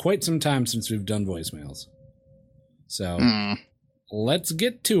been quite some time since we've done voicemails. So let's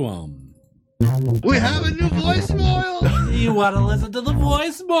get to them. We have a new voicemail. You want to listen to the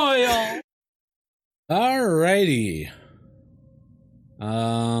voicemail? All righty.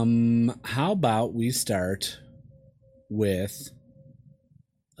 How about we start with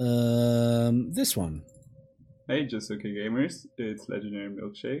this one. Hey, Just Okay Gamers, it's Legendary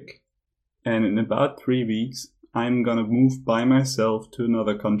Milkshake. And in about 3 weeks, I'm gonna move by myself to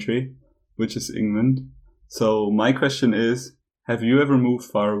another country, which is England. So my question is, have you ever moved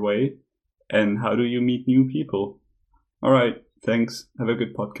far away? And how do you meet new people? Alright, thanks. Have a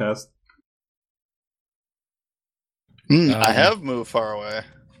good podcast. I have moved far away.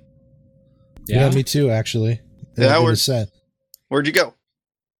 Yeah, me too, actually. Yeah, where'd you go?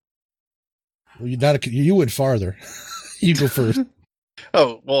 Well, you went farther. You go first.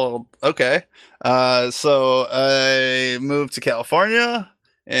 Oh, well, okay. So I moved to California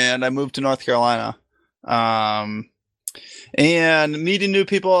and I moved to North Carolina. And meeting new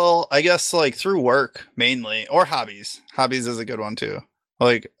people, I guess, like through work mainly, or hobbies. Hobbies is a good one too.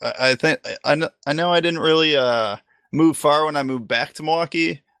 Like I think I know I didn't really move far when I moved back to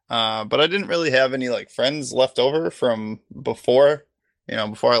Milwaukee, but I didn't really have any like friends left over from before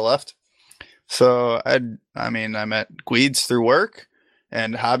I left. So I met Gweeds through work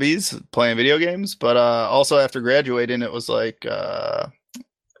and hobbies, playing video games. But also after graduating, it was like, I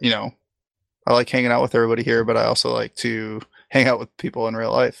like hanging out with everybody here, but I also like to hang out with people in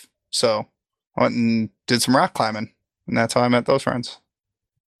real life. So I went and did some rock climbing, and that's how I met those friends.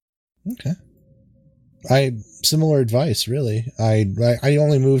 Okay. Similar advice, really. I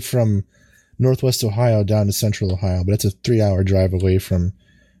only moved from Northwest Ohio down to Central Ohio, but it's a 3-hour drive away from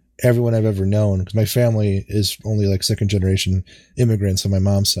everyone I've ever known, because my family is only like second generation immigrants on my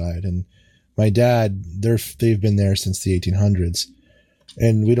mom's side, and my dad, they've been there since the 1800s,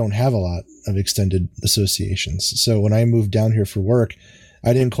 and we don't have a lot of extended associations. So when I moved down here for work,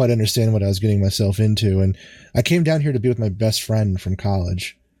 I didn't quite understand what I was getting myself into, and I came down here to be with my best friend from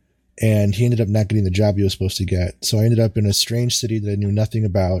college, and he ended up not getting the job he was supposed to get. So I ended up in a strange city that I knew nothing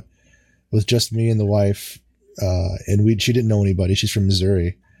about, with just me and the wife, and she didn't know anybody. She's from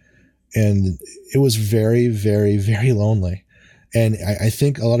Missouri. And it was very, very, very lonely. And I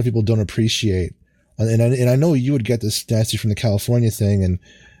think a lot of people don't appreciate, and I know you would get this nasty from the California thing, and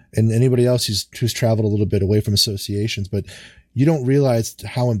anybody else who's traveled a little bit away from associations, but you don't realize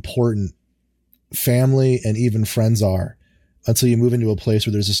how important family and even friends are until you move into a place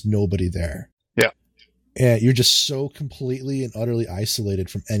where there's just nobody there. Yeah. And you're just so completely and utterly isolated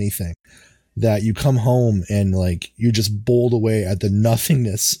from anything that you come home and like you're just bowled away at the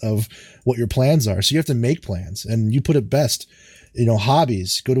nothingness of what your plans are. So you have to make plans, and you put it best,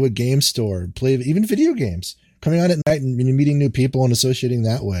 hobbies, go to a game store, play even video games, coming out at night and meeting new people and associating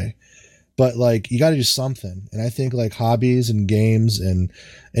that way. But like, you got to do something. And I think like hobbies and games and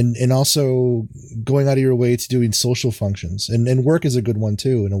also going out of your way to doing social functions, and work is a good one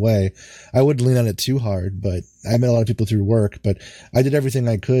too, in a way. I wouldn't lean on it too hard, but I met a lot of people through work, but I did everything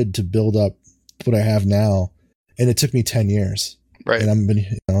I could to build up what I have now. And it took me 10 years. Right. And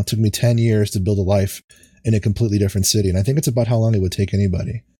it took me 10 years to build a life in a completely different city. And I think it's about how long it would take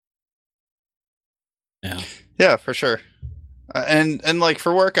anybody. Yeah. Yeah, for sure. And like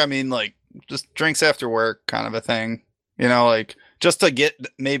for work, I mean, like just drinks after work kind of a thing, like just to get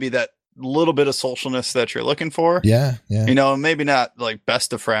maybe that little bit of socialness that you're looking for. Yeah. Yeah. Maybe not like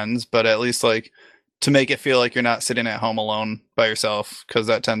best of friends, but at least like to make it feel like you're not sitting at home alone by yourself, because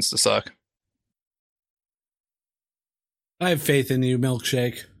that tends to suck. I have faith in you,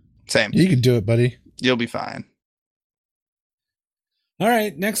 Milkshake. Same. You can do it, buddy. You'll be fine. All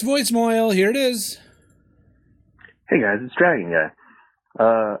right, next voicemail. Here it is. Hey guys, it's Dragon Guy.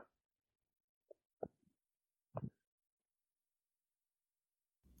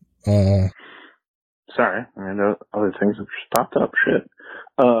 Sorry, I know other things have just popped up. Shit.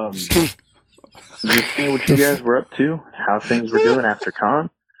 Just seeing what you guys were up to, how things were doing after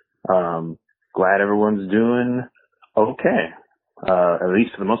con. Glad everyone's doing okay. At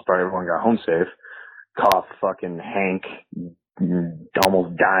least for the most part, everyone got home safe. Cough, fucking Hank,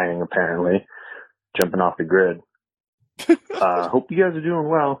 almost dying apparently, jumping off the grid. Hope you guys are doing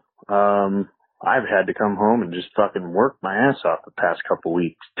well. I've had to come home and just fucking work my ass off the past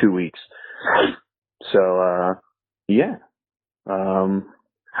 2 weeks. So, yeah.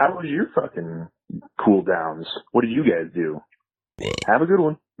 How was your fucking cool downs? What did you guys do? Have a good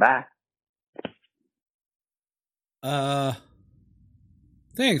one. Bye.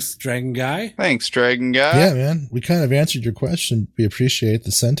 Thanks, Dragon Guy. Thanks, Dragon Guy. Yeah, man. We kind of answered your question. We appreciate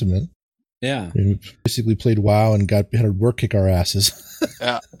the sentiment. Yeah. I mean, we basically played WoW and had to work kick our asses.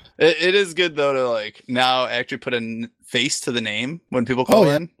 Yeah. It is good though to like now actually put a face to the name when people call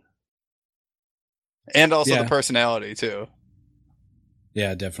in. And also the personality too.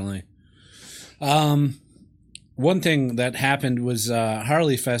 Yeah, definitely. One thing that happened was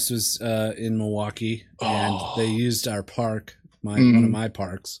Harley Fest was in Milwaukee, and they used our park, one of my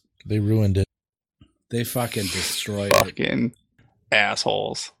parks. They ruined it. They fucking destroyed it. Fucking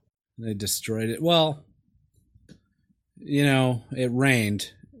assholes. They destroyed it. Well, you know, it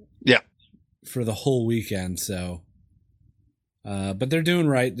rained. Yeah. For the whole weekend, so. But they're doing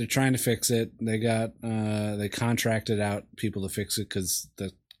right. They're trying to fix it. They got they contracted out people to fix it because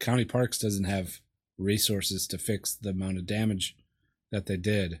the county parks doesn't have resources to fix the amount of damage that they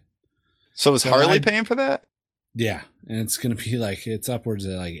did. So is Harley paying for that? Yeah, and it's going to be like it's upwards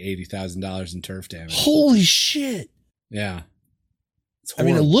of like $80,000 in turf damage. Holy shit! Yeah, I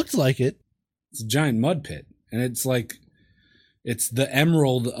mean, it looked like it. It's a giant mud pit, and it's like it's the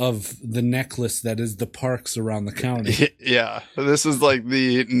emerald of the necklace that is the parks around the county. Yeah, this is like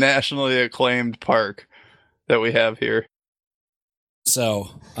the nationally acclaimed park that we have here. So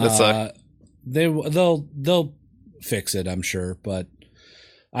they'll fix it, I'm sure. But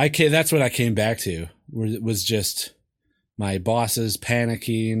that's what I came back to. It was just my bosses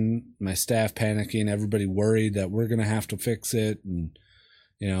panicking, my staff panicking, everybody worried that we're gonna have to fix it, and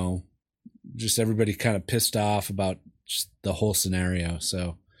you know, just everybody kind of pissed off about just the whole scenario.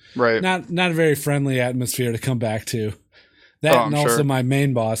 So right, not a very friendly atmosphere to come back to. That and also my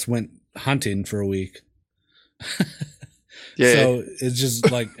main boss went hunting for a week. Yeah. So it's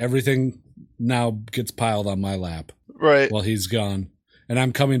just like everything now gets piled on my lap. Right. While he's gone. And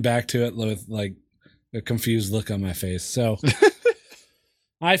I'm coming back to it with like a confused look on my face. So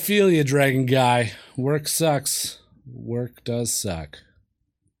I feel you, Dragon Guy. Work sucks. Work does suck.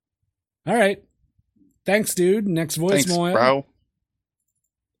 All right. Thanks, dude. Next voicemail. Thanks, bro.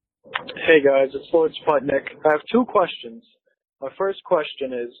 Hey, guys. It's Lord Sputnik. I have two questions. My first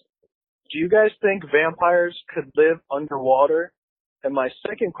question is, do you guys think vampires could live underwater? And my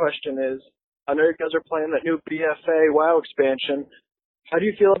second question is, I know you guys are playing that new BFA WoW expansion. How do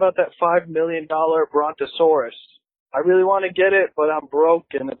you feel about that $5 million Brontosaurus? I really want to get it, but I'm broke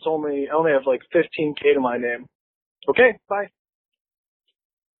and I only have like $15K to my name. Okay, bye.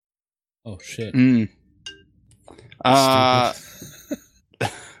 Oh shit. I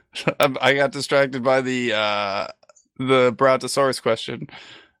got distracted by the Brontosaurus question.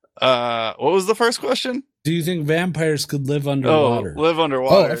 What was the first question? Do you think vampires could live underwater? Oh, live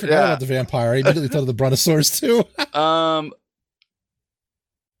underwater. Oh, I forgot about the vampire. I immediately thought of the Brontosaurus too.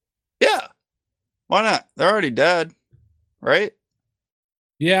 Yeah. Why not? They're already dead, right?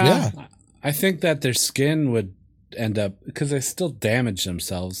 Yeah. I think that their skin would end up because they still damage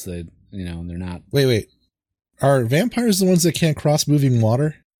themselves. They're not. Wait. Are vampires the ones that can't cross moving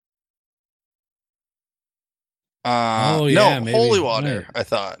water? No, maybe. holy water. Right. I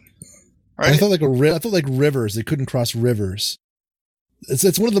thought. Right? I thought like rivers. They couldn't cross rivers.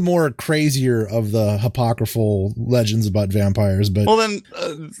 It's one of the more crazier of the apocryphal legends about vampires. But well, then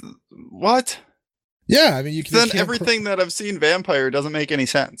what? Yeah, I mean, you can. Then everything that I've seen vampire doesn't make any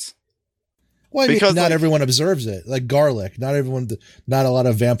sense. Well, I mean, because not everyone observes it. Like garlic, not a lot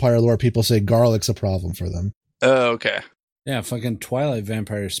of vampire lore people say garlic's a problem for them. Oh, okay. Yeah, fucking Twilight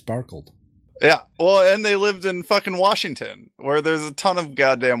vampires sparkled. Yeah, well, and they lived in fucking Washington, where there's a ton of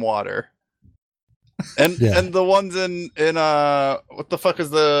goddamn water. And and the ones in what the fuck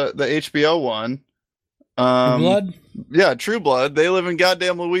is the HBO one? True Blood? Yeah, True Blood. They live in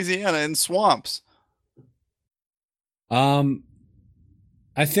goddamn Louisiana in swamps. I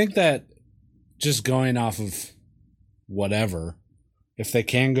think that just going off of whatever, if they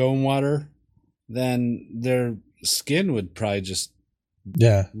can go in water, then their skin would probably just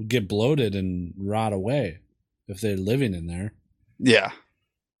get bloated and rot away if they're living in there. Yeah.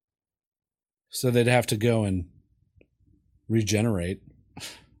 So they'd have to go and regenerate,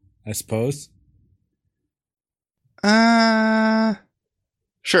 I suppose.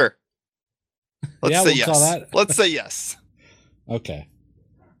 Sure. Let's say yes. Let's say yes. Okay.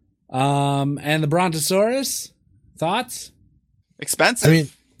 And the Brontosaurus? Thoughts? Expensive. I mean,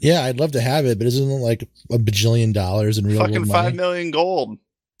 Yeah, I'd love to have it, but isn't it like $1 bajillion in real Fucking world 5 money? million gold.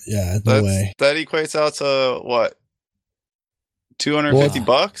 Yeah, no way. That equates out to what?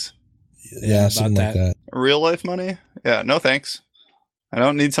 $250? Yeah, something like that. Real life money? Yeah, no thanks. I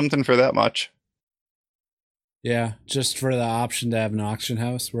don't need something for that much. Yeah, just for the option to have an auction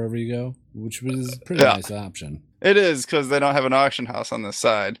house wherever you go, which was a pretty nice option. It is, because they don't have an auction house on this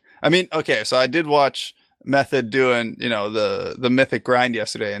side. I mean, okay, so I did watch Method doing, the Mythic grind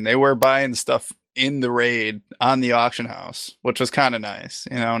yesterday, and they were buying stuff in the raid on the auction house, which was kind of nice,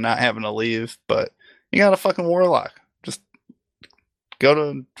 not having to leave. But you got a fucking warlock. Just go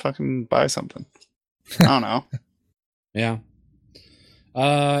to fucking buy something. I don't know. Yeah.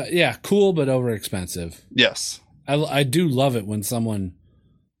 Yeah, cool, but over expensive. Yes. I do love it when someone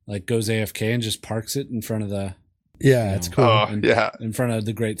like goes AFK and just parks it in front of the it's cool. In front of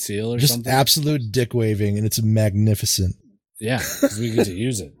the Great Seal or just something. Absolute dick waving, and it's magnificent. Yeah, because we get to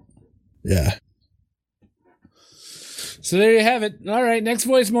use it. Yeah. So there you have it. All right, next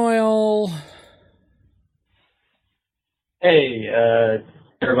voicemail. Hey,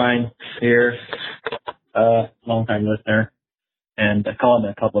 Turbine here, long time listener, and I called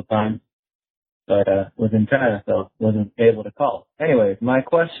a couple of times, but was in China, so wasn't able to call. Anyway, my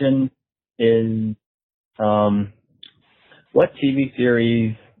question is, what TV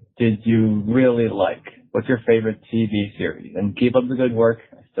series did you really like? What's your favorite TV series? And keep up the good work.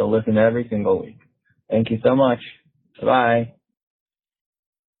 I still listen every single week. Thank you so much. Bye.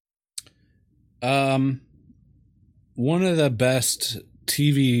 One of the best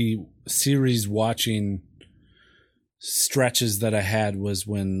TV series watching stretches that I had was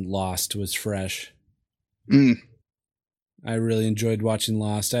when Lost was fresh. I really enjoyed watching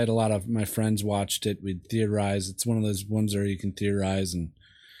Lost. I had a lot of my friends watched it. We'd theorize. It's one of those ones where you can theorize and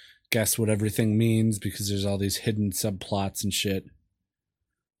guess what everything means because there's all these hidden subplots and shit.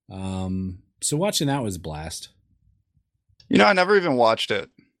 So watching that was a blast. I never even watched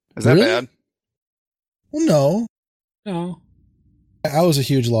it. Is that bad? Well, no. I was a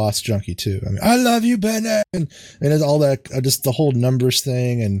huge Lost junkie too. I mean, I love you, Bennett, and all that, just the whole numbers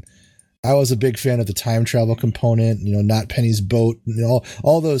thing. And I was a big fan of the time travel component. Not Penny's boat,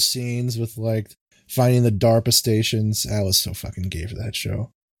 all those scenes with like finding the DARPA stations. I was so fucking gay for that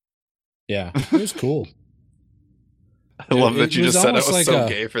show. Yeah, it was cool. I love that you just said I was so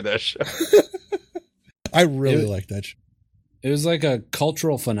gay for that show. I really like that show. It was like a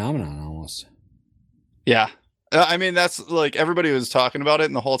cultural phenomenon almost. Yeah. I mean, that's like everybody was talking about it,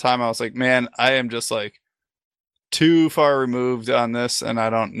 and the whole time I was like, man, I am just like too far removed on this, and I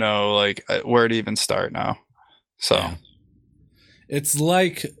don't know like where to even start now. So yeah. It's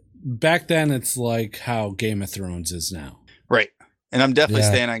like back then, it's like how Game of Thrones is now. Right. And I'm definitely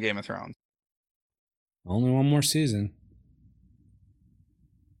staying on Game of Thrones. Only one more season.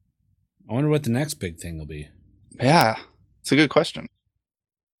 I wonder what the next big thing will be. Yeah, it's a good question.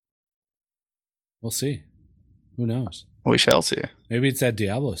 We'll see. Who knows? We shall see. Maybe it's that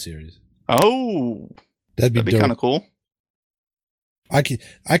Diablo series. Oh, that'd be kind of cool. I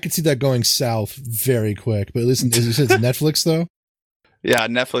could see that going south very quick. But listen, is it Netflix though? Yeah,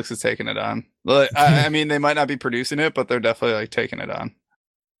 Netflix is taking it on. I mean, they might not be producing it, but they're definitely like taking it on.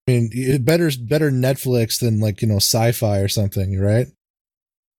 I mean, better Netflix than like Sci-Fi or something, right?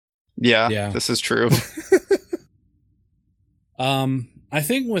 Yeah, this is true. I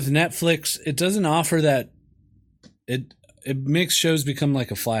think with Netflix, it doesn't offer that. It makes shows become like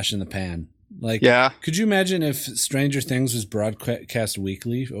a flash in the pan. Like, could you imagine if Stranger Things was broadcast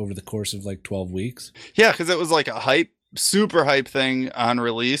weekly over the course of like 12 weeks? Yeah, because it was like a super hype thing on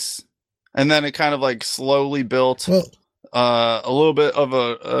release, and then it kind of like slowly built a little bit of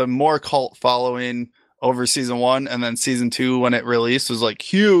a more cult following over season 1, and then season 2 when it released was like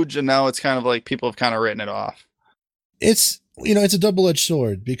huge, and now it's kind of like people have kind of written it off. It's it's a double-edged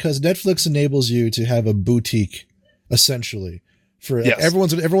sword because Netflix enables you to have a boutique essentially for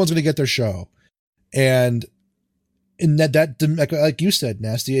everyone's going to get their show, and in that like you said,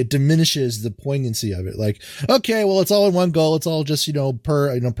 Nasty, it diminishes the poignancy of it. Like, okay, well, it's all in one go, it's all just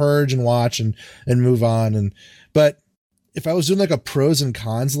purge and watch and move on. But if I was doing like a pros and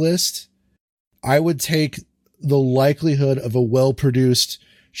cons list, I would take the likelihood of a well-produced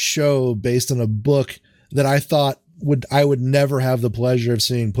show based on a book that I thought I would never have the pleasure of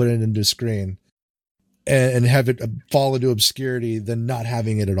seeing put it into screen and have it fall into obscurity than not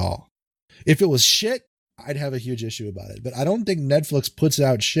having it at all. If it was shit, I'd have a huge issue about it. But I don't think Netflix puts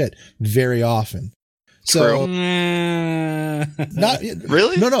out shit very often. So not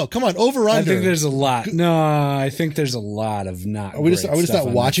really. No. Come on, over under. I think there's a lot. No, I think there's a lot of not. Are we just not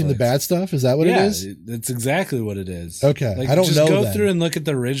watching the bad stuff? Is that what it is? That's exactly what it is. Okay, like, I don't just know. Go then. through and look at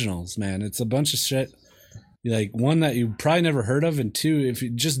the originals, man. It's a bunch of shit. Like one that you probably never heard of, and two, if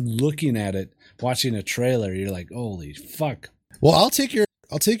you're just looking at it, watching a trailer, you're like, holy fuck. Well, I'll take your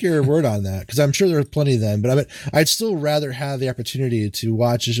word on that, because I'm sure there are plenty of them. But I'd still rather have the opportunity to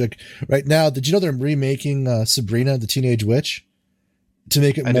watch. Like right now, did you know they're remaking Sabrina the Teenage Witch to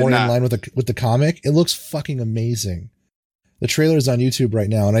make it more in line with the comic? It looks fucking amazing. The trailer is on YouTube right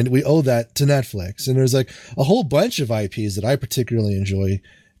now, and we owe that to Netflix. And there's like a whole bunch of IPs that I particularly enjoy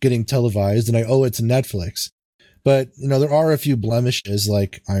getting televised, and I owe it to Netflix. But there are a few blemishes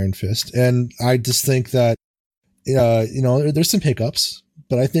like Iron Fist, and I just think that there's some hiccups.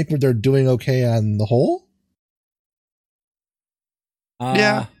 But I think they're doing okay on the whole.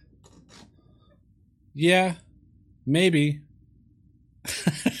 Yeah, maybe.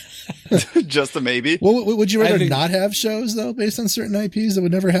 Just a maybe. Well, would you rather not have shows though, based on certain IPs that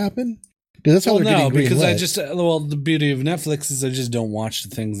would never happen? Because that's how they're getting greenlit. The beauty of Netflix is I just don't watch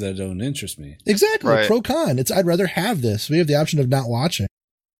the things that don't interest me. Exactly, right. Pro con. I'd rather have this. We have the option of not watching.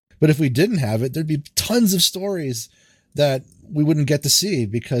 But if we didn't have it, there'd be tons of stories that we wouldn't get to see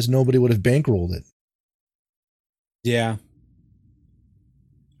because nobody would have bankrolled it. Yeah.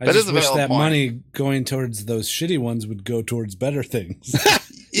 I just wish that money going towards those shitty ones would go towards better things.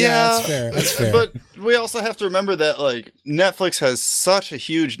 Yeah, that's fair. But we also have to remember that like Netflix has such a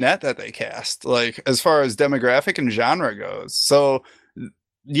huge net that they cast, like as far as demographic and genre goes. So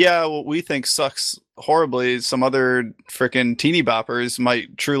yeah, what we think sucks horribly, some other freaking teeny boppers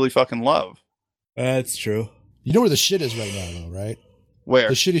might truly fucking love. That's true. You know where the shit is right now, though, right? Where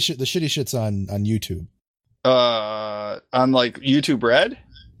the shitty shit's on YouTube. On like YouTube Red.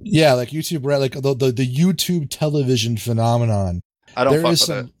 Yeah, like YouTube Red, like the YouTube television phenomenon. I don't fuck with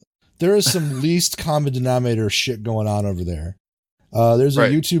it. There is some least common denominator shit going on over there. There's a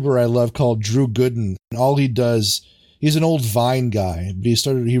YouTuber I love called Drew Gooden, and all he does, he's an old Vine guy, but he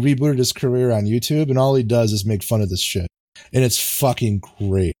rebooted his career on YouTube, and all he does is make fun of this shit, and it's fucking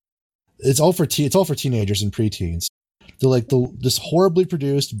great. It's all for teenagers and preteens. They're like this horribly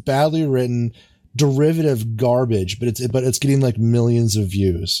produced, badly written, derivative garbage, but it's getting like millions of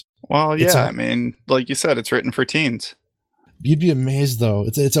views. Well, yeah, I mean, like you said, it's written for teens. You'd be amazed, though.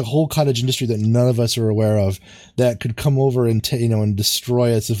 It's a whole cottage industry that none of us are aware of that could come over and and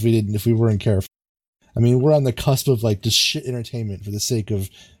destroy us if we weren't careful. I mean, we're on the cusp of like just shit entertainment for the sake of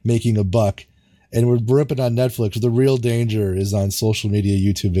making a buck, and we're ripping on Netflix. The real danger is on social media,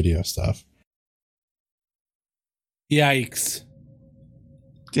 YouTube video stuff. Yikes!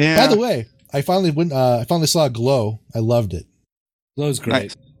 Yeah. By the way, I finally saw Glow. I loved it. Glow's great.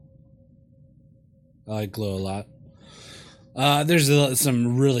 Nice. I like Glow a lot. There's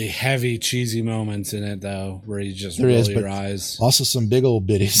some really heavy, cheesy moments in it, though, where you just roll your eyes. Also, some big old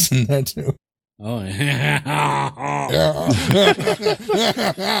biddies in there too. Oh yeah.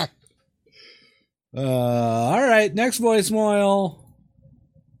 All right, next voicemail.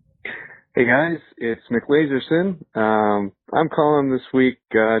 Hey guys, it's McLaserson. I'm calling this week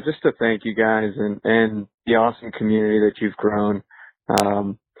just to thank you guys and the awesome community that you've grown.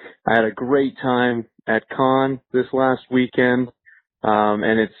 I had a great time at con this last weekend,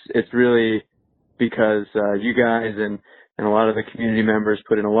 and it's really because you guys and a lot of the community members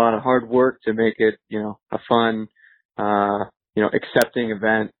put in a lot of hard work to make it, a fun, accepting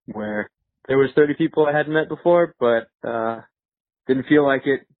event where there was 30 people I hadn't met before, but didn't feel like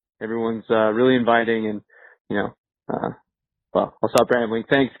it. Everyone's really inviting, and well, I'll stop rambling.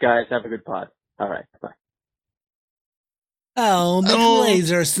 Thanks, guys. Have a good pod. All right, bye. Oh,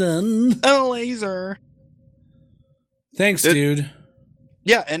 McLaserson. Oh, laser. Thanks, dude.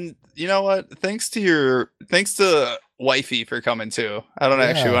 Yeah, and you know what? Thanks to Wifey for coming too. I don't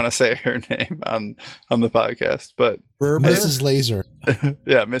actually want to say her name on the podcast, but Mrs. Laser.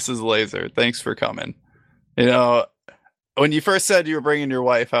 Yeah, Mrs. Laser. Thanks for coming. When you first said you were bringing your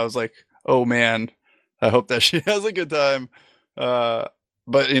wife, I was like, oh man, I hope that she has a good time. But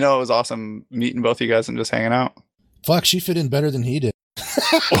it was awesome meeting both you guys and just hanging out. Fuck, she fit in better than he did.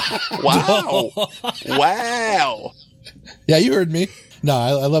 Wow. Wow. Yeah, you heard me. No,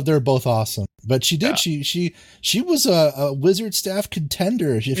 I love they're both awesome. But she did. Yeah. She was a Wizard staff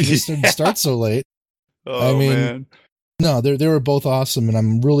contender if you didn't start so late. Oh, man. No, they were both awesome, and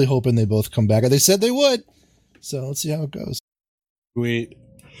I'm really hoping they both come back. They said they would. So let's see how it goes. Sweet.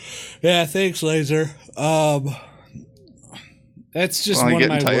 Yeah, thanks, Laser. That's just one of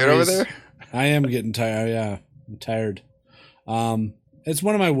my tired worries. Over there? I am getting tired. Yeah, I'm tired. It's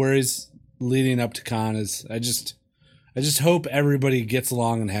one of my worries leading up to con is I just hope everybody gets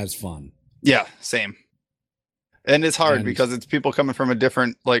along and has fun. Yeah, same. And it's hard because it's people coming from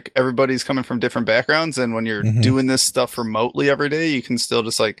everybody's coming from different backgrounds. And when you're doing this stuff remotely every day, you can still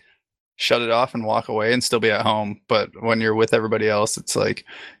just like shut it off and walk away and still be at home. But when you're with everybody else, it's like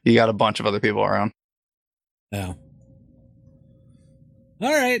you got a bunch of other people around. Yeah.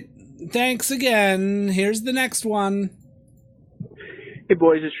 All right. Thanks again. Here's the next one. Hey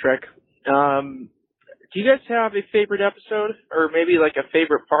boys, it's Shrek. Do you guys have a favorite episode, or maybe like a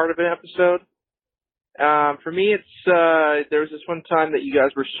favorite part of an episode? For me, it's there was this one time that you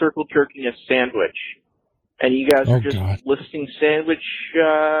guys were circle jerking a sandwich, and you guys were just listing sandwich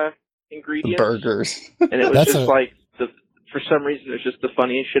ingredients, burgers, and it was for some reason it was just the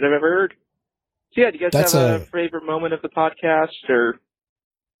funniest shit I've ever heard. So yeah, do you guys have a favorite moment of the podcast or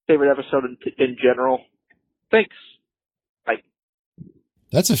favorite episode in general? Thanks. Bye.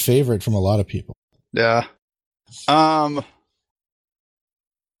 That's a favorite from a lot of people. Yeah.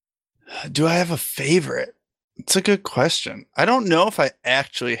 Do I have a favorite? It's a good question. I don't know if I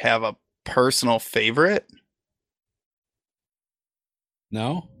actually have a personal favorite.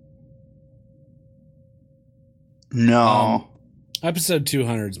 No? No. Episode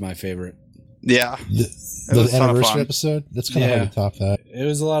 200 is my favorite. Yeah. The anniversary episode? That's kind of hard to top that. It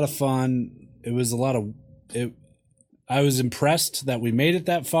was a lot of fun. It was a lot of... I was impressed that we made it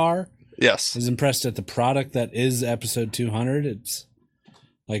that far. Yes. I was impressed at the product that is episode 200. It's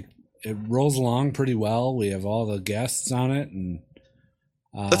like... It rolls along pretty well. We have all the guests on it, and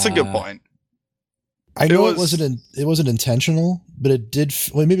that's a good point. I know it wasn't intentional, but it did.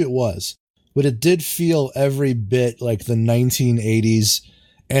 Well, maybe it was, but it did feel every bit like the 1980s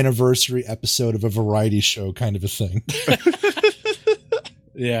anniversary episode of a variety show kind of a thing.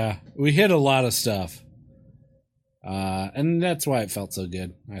 Yeah, we hit a lot of stuff, and that's why it felt so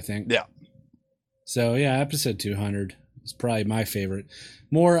good, I think. Yeah. So yeah, episode 200 is probably my favorite.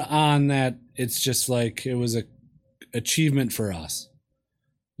 More on that, it's just like it was a achievement for us.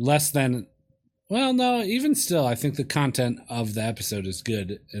 Less than, well, no, even still, I think the content of the episode is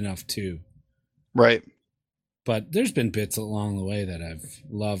good enough too. Right. But there's been bits along the way that I've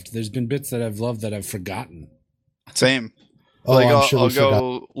loved. There's been bits that I've loved that I've forgotten. Same. Oh, like I'll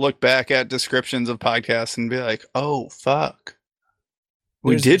go look back at descriptions of podcasts and be like, oh, fuck.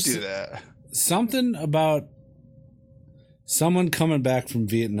 We did do that. Something about someone coming back from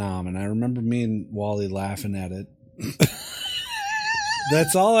Vietnam, and I remember me and Wally laughing at it.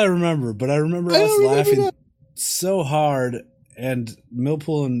 That's all I remember, but I remember us laughing so hard, and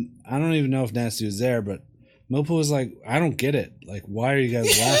Millpool, and I don't even know if Nasty was there, but Millpool was like, I don't get it. Like, why are you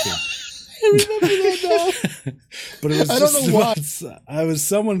guys laughing? I remember that now. But it was I don't know why. I was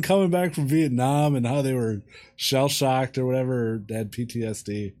someone coming back from Vietnam and how they were shell-shocked or whatever, or had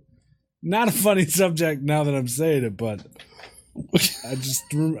PTSD. Not a funny subject now that I'm saying it, but I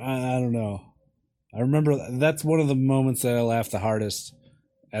don't know. I remember that's one of the moments that I laughed the hardest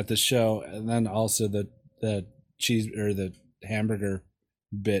at the show, and then also the cheese or the hamburger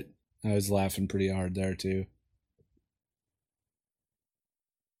bit. I was laughing pretty hard there too.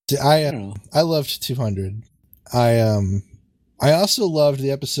 I loved 200. I also loved the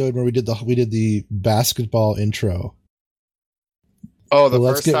episode where we did the basketball intro. Oh, the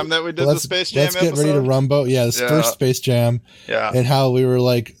first time that we did the Space Jam episode? Let's get ready to rumbo. Yeah, this first Space Jam. Yeah. And how we were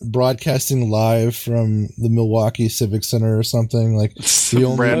like broadcasting live from the Milwaukee Civic Center or something. Like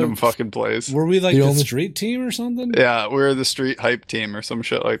some random fucking place. Were we like the street team or something? Yeah, we were the street hype team or some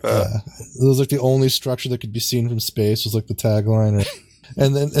shit like that. Yeah. It was like the only structure that could be seen from space was like the tagline.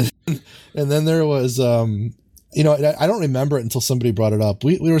 And then there was I don't remember it until somebody brought it up.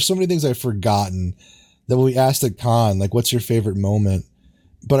 There were so many things I've forgotten that when we asked at con, like, what's your favorite moment?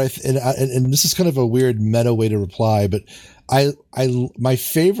 But and this is kind of a weird meta way to reply, but my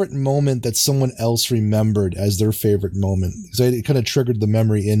favorite moment that someone else remembered as their favorite moment, because it kind of triggered the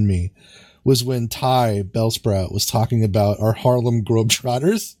memory in me, was when Ty Bellsprout was talking about our Harlem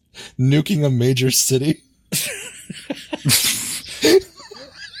Globetrotters nuking a major city.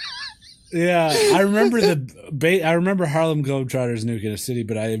 Yeah, I remember I remember Harlem Globetrotters nuking a city,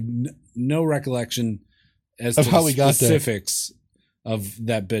 but I have no recollection as to how we got specifics of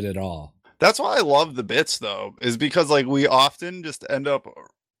that bit at all. That's why I love the bits, though, is because like we often just end up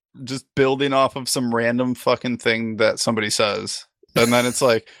just building off of some random fucking thing that somebody says, and then it's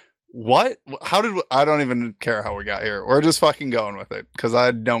like, what? I don't even care how we got here. We're just fucking going with it because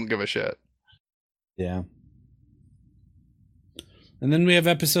I don't give a shit. Yeah. And then we have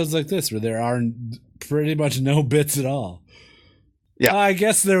episodes like this where there are pretty much no bits at all. Yeah. I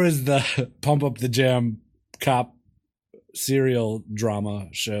guess there was the Pump Up the Jam cop serial drama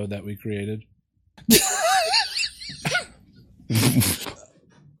show that we created.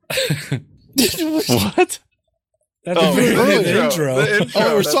 What? That's the intro.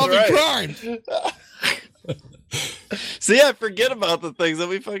 Oh, we're solving right. crime. See, I forget about the things that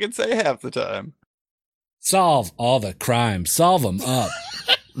we fucking say half the time. Solve all the crimes. Solve them up.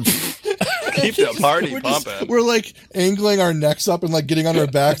 Keep the party We're pumping. we're like angling our necks up and like getting on our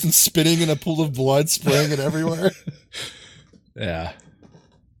backs and spitting in a pool of blood, spraying it everywhere. Yeah.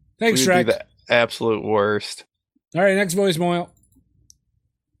 Thanks, We'd be Shrek. the absolute worst. All right, next voicemail.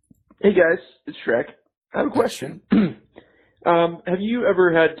 Hey guys, it's Shrek. I have a question. Have you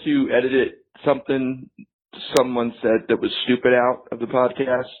ever had to edit something someone said that was stupid out of the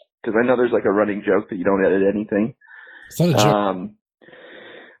podcast? Because I know there's like a running joke that you don't edit anything. It's not a joke.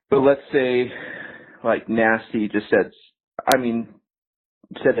 But let's say, like, Nasty just said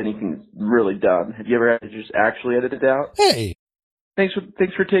anything really dumb. Have you ever had to just actually edit it out? Hey. Thanks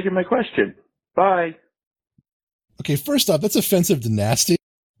for taking my question. Bye. Okay, first off, that's offensive to Nasty.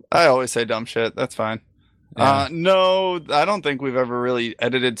 I always say dumb shit. That's fine. Yeah. No, I don't think we've ever really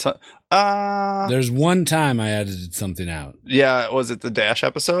edited some. There's one time I edited something out. Yeah, was it the Dash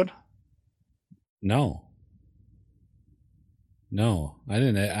episode? No, I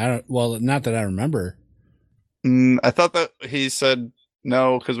didn't. I don't. Well, not that I remember. I thought that he said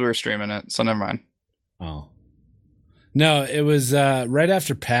no because we were streaming it. So never mind. Oh, no, it was right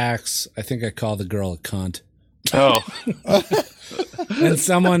after PAX. I think I called the girl a cunt. Oh, and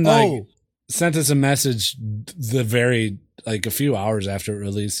someone sent us a message a few hours after it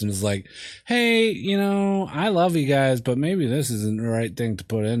released and was like, hey, I love you guys, but maybe this isn't the right thing to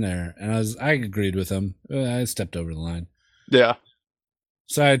put in there. And I agreed with him. I stepped over the line. Yeah.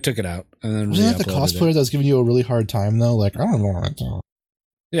 So I took it out and then Wasn't that the re-uploaded cosplayer it. that was giving you a really hard time though? Like, I don't know what I'm doing.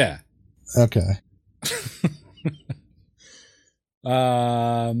 Yeah. Okay.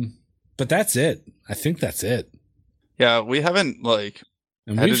 But that's it. I think that's it. Yeah, we haven't And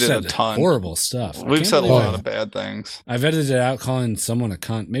we've edited said a ton. horrible stuff. We've said a lot of bad things. I've edited out calling someone a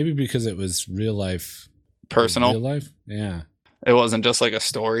cunt, maybe because it was real life. Personal. Real life? Yeah. It wasn't just like a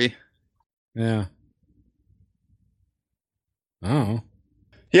story. Yeah. Oh.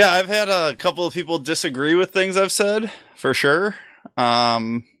 Yeah, I've had a couple of people disagree with things I've said, for sure.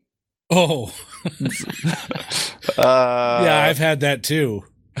 Oh. Yeah, I've had that too.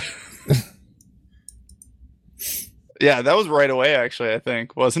 Yeah, that was right away, actually, I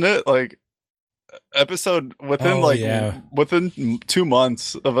think. Wasn't it? Like, episode within within 2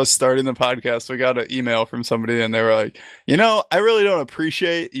 months of us starting the podcast, we got an email from somebody and they were like, I really don't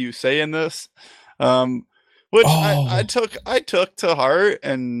appreciate you saying this. Which I took to heart,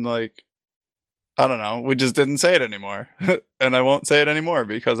 and I don't know, we just didn't say it anymore. And I won't say it anymore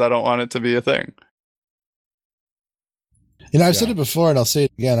because I don't want it to be a thing. I've said it before and I'll say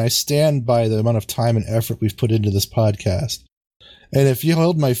it again. I stand by the amount of time and effort we've put into this podcast. And if you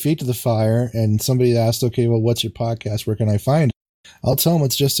hold my feet to the fire and somebody asked, okay, well, what's your podcast? Where can I find it? I'll tell them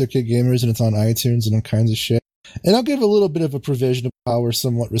it's Just Okay Gamers and it's on iTunes and all kinds of shit. And I'll give a little bit of a provision of how we're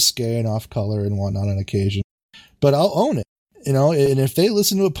somewhat risque and off color and whatnot on occasion. But I'll own it. And if they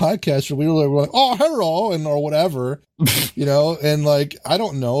listen to a podcast where we're like, oh, hello, or whatever, and I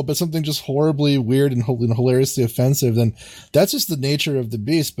don't know, but something just horribly weird and hilariously offensive, then that's just the nature of the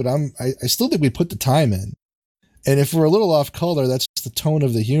beast. But I still think we put the time in. And if we're a little off color, that's just the tone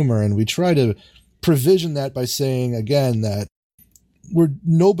of the humor. And we try to provision that by saying, again, that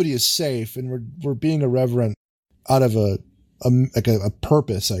nobody is safe and we're being irreverent out of a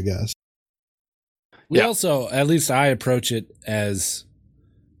purpose, I guess. We also, at least I approach it as,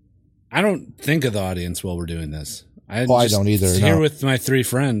 I don't think of the audience while we're doing this. I don't either. Here with my 3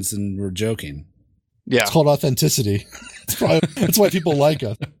 friends and we're joking. Yeah. It's called authenticity. That's why people like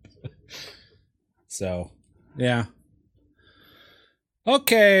us. So, yeah.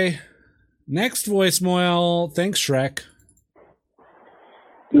 Okay. Next voicemail. Thanks, Shrek.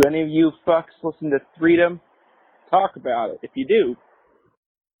 Do any of you fucks listen to Freedom? Talk about it. If you do.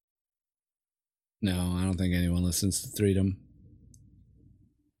 No, I don't think anyone listens to Freedom.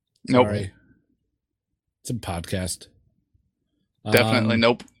 Nope. Sorry. It's a podcast. Definitely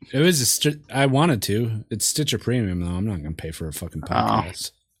nope. It was I wanted to. It's Stitcher Premium, though. I'm not going to pay for a fucking podcast.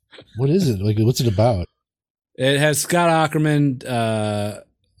 What is it? What's it about? It has Scott Aukerman,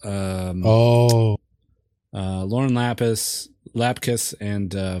 Lauren Lapkus,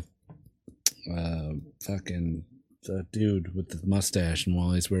 and fucking the dude with the mustache and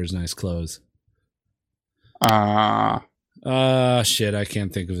always wears nice clothes. Shit, I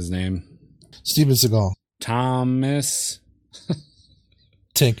can't think of his name. Steven Seagal. Thomas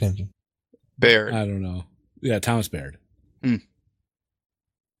Tank Engine. Baird. I don't know. Yeah, Thomas Baird. I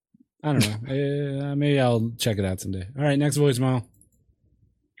don't know. Maybe I'll check it out someday. All right, next voicemail.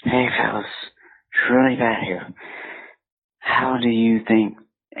 Hey, fellas. Truly bad here. How do you think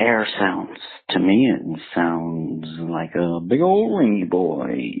air sounds? To me, it sounds like a big old ringy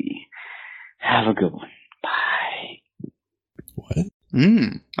boy. Have a good one. Bye.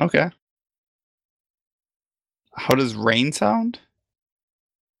 Okay. How does rain sound?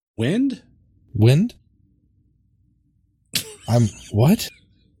 Wind? What? I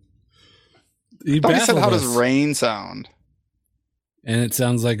thought he said, how does rain sound? And it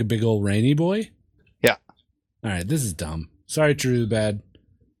sounds like a big old rainy boy? Yeah. All right, this is dumb. Sorry, truly bad.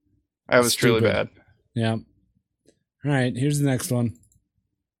 That was truly bad. Yeah. All right, here's the next one.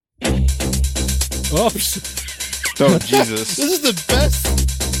 Oops. Oh, Jesus. This is the best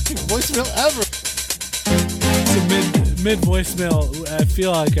voicemail ever. It's a mid voicemail. I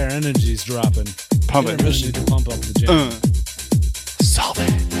feel like our energy's dropping. Pump We it. really need to pump up the jam. Solve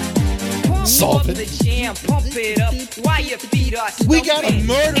it. Solve Pump up the jam, pump it up while your feet are stumping. We got a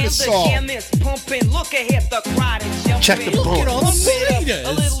murder to And solve. the jam is pumping. Look ahead, the crowd is jumping. Check the Look boards. at all Pump the it up meters.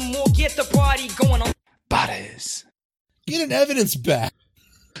 A little more, get the party going on. Bodies. Get an evidence back.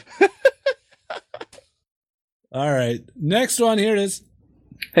 All right, next one. Here it is.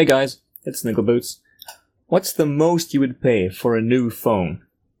 Hey guys, it's Nickel Boots. What's the most you would pay for a new phone?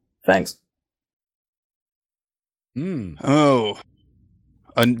 Thanks. Oh.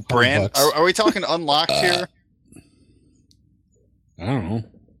 A brand? Are we talking unlocked here? I don't know.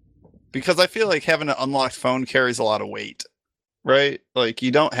 Because I feel like having an unlocked phone carries a lot of weight, right? Like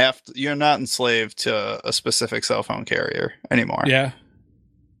you don't have to, you're not enslaved to a specific cell phone carrier anymore. Yeah.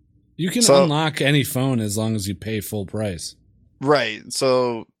 You can unlock any phone as long as you pay full price. Right.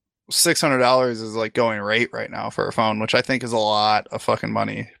 So $600 is like going rate right now for a phone, which I think is a lot of fucking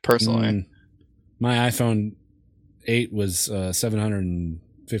money personally. My iPhone 8 was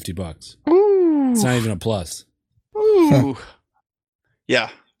 $750. Ooh. It's not even a plus. Ooh. Yeah.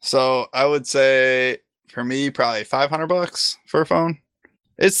 So I would say for me, probably $500 for a phone.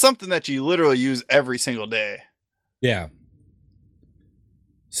 It's something that you literally use every single day. Yeah.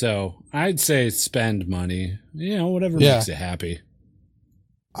 So I'd say spend money, whatever Yeah. makes you happy.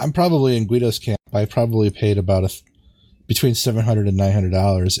 I'm probably in Guido's camp. I probably paid about between $700 and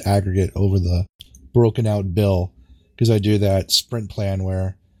 $900 aggregate over the broken out bill, because I do that Sprint plan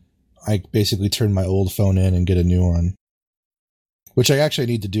where I basically turn my old phone in and get a new one, which I actually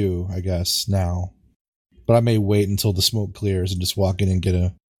need to do, I guess, now. But I may wait until the smoke clears and just walk in and get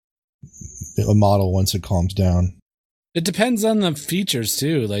a model once it calms down. It depends on the features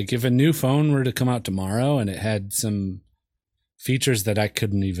too. Like if a new phone were to come out tomorrow and it had some features that I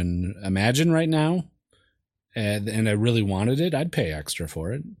couldn't even imagine right now, and I really wanted it, I'd pay extra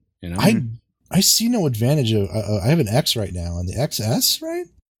for it. I see no advantage of. I have an X right now, and the XS, right,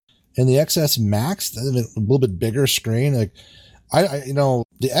 and the XS Max, a little bit bigger screen. Like the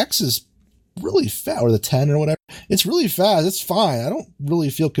X is really fast, or the 10 or whatever. It's really fast. It's fine. I don't really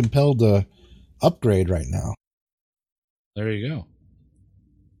feel compelled to upgrade right now. There you go.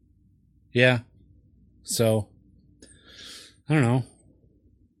 Yeah. So, I don't know.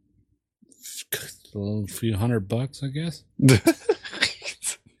 A few $100, I guess.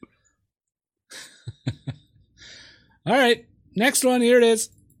 All right. Next one. Here it is.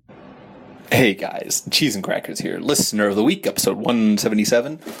 Hey guys, Cheese and Crackers here, listener of the week, episode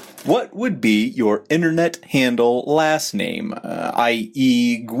 177. What would be your internet handle last name,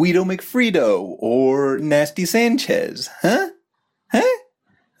 i.e. Guido McFredo or Nasty Sanchez? Huh?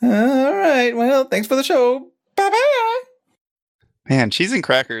 Alright, well, thanks for the show. Bye-bye! Man, Cheese and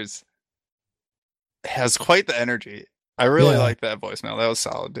Crackers has quite the energy. I really like that voicemail. That was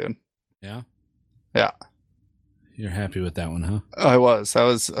solid, dude. Yeah? Yeah. You're happy with that one, huh? I was. That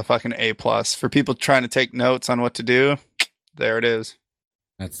was a fucking A+. For people trying to take notes on what to do, there it is.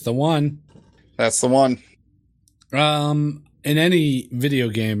 That's the one. That's the one. In any video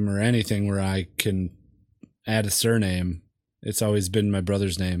game or anything where I can add a surname, it's always been my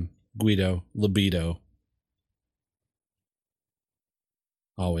brother's name, Guido Libido.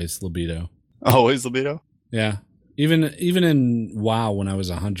 Always Libido. Always Libido? Yeah. Even in WoW, when I was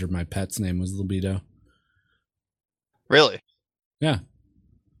 100, my pet's name was Libido. Really? Yeah.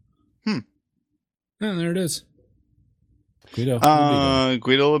 Yeah, there it is. Guido.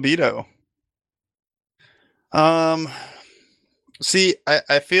 Guido Libido. See,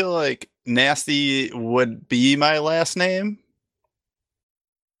 I feel like Nasty would be my last name,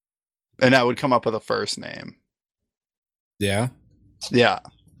 and I would come up with a first name. Yeah? Yeah.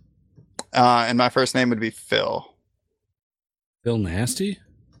 And my first name would be Phil. Phil Nasty?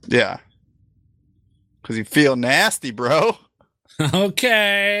 Yeah. Because you feel nasty, bro.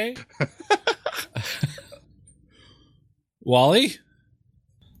 Okay. Wally?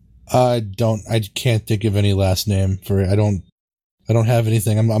 I can't think of any last name for it. I don't have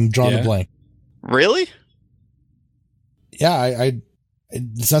anything. I'm drawing a blank. Really? Yeah,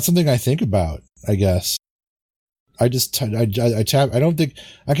 it's not something I think about, I guess. I can't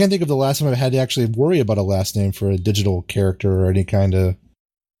think of the last time I had to actually worry about a last name for a digital character or any kind of.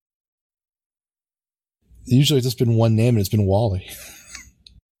 Usually it's just been one name and it's been Wally.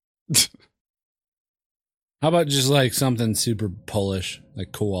 How about just like something super Polish,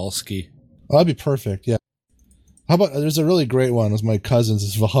 like Kowalski? Oh, that'd be perfect, yeah. How about, there's a really great one. It was my cousin's.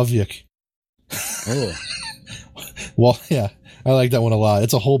 It's Vahovic. Oh. Well, yeah, I like that one a lot.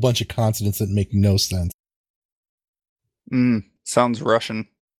 It's a whole bunch of consonants that make no sense. Sounds Russian.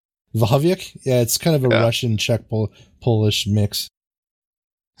 Vahovic? Yeah, it's kind of a Russian, Czech, Polish mix.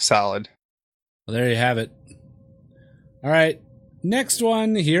 Solid. Well, there you have it. All right. Next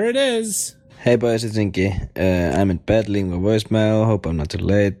one. Here it is. Hey boys, it's Inky. I'm in bed leaving a voicemail. Hope I'm not too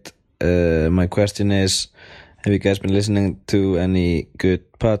late. My question is, have you guys been listening to any good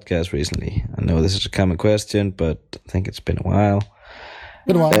podcasts recently? I know this is a common question, but I think it's been a while.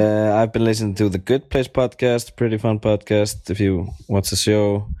 I've been listening to the Good Place podcast, pretty fun podcast if you watch the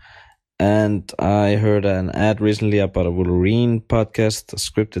show. And I heard an ad recently about a Wolverine podcast, a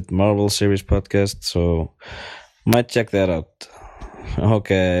scripted Marvel series podcast, so might check that out.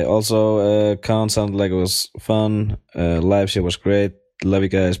 Okay, also, Con sounded like it was fun. Live show was great. Love you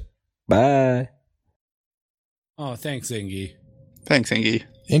guys. Bye. Oh, thanks, Ingy. Thanks, Ingy.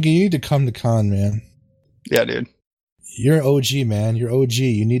 Ingy, you need to come to Con, man. Yeah, dude. You're OG, man. You're OG.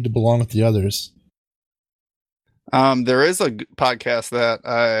 You need to belong with the others. There is a podcast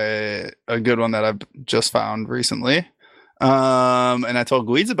a good one that I've just found recently. And I told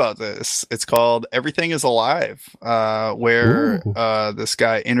Gweeds about this. It's called Everything is Alive, where this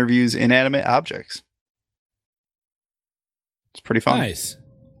guy interviews inanimate objects. It's pretty fun. Nice.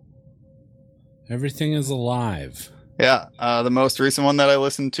 Everything is alive. Yeah. The most recent one that I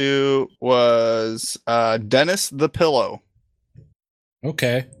listened to was Dennis the Pillow.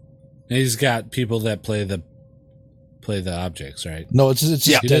 Okay. And he's got people that play the objects, right? No, it's just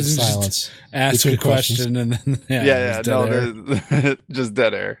he dead doesn't silence. Just ask a question and then yeah, no, there's just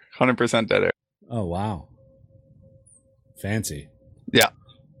dead air. 100% dead air. Oh wow. Fancy. Yeah.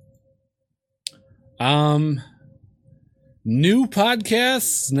 New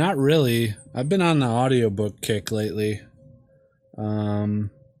podcasts? Not really. I've been on the audiobook kick lately. No.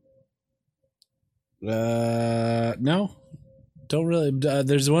 Don't really.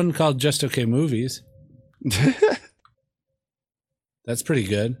 There's one called Just Okay Movies. That's pretty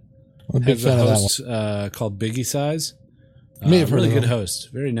good. I'm a big Has fan a of that host called Biggie Size. May have heard really of good him. host.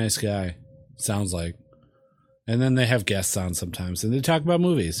 Very nice guy. Sounds like. And then they have guests on sometimes, and they talk about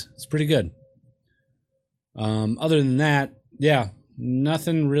movies. It's pretty good. Other than that, yeah,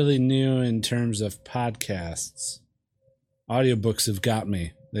 nothing really new in terms of podcasts. Audiobooks have got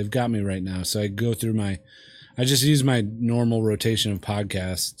me. They've got me right now. So I go through I just use my normal rotation of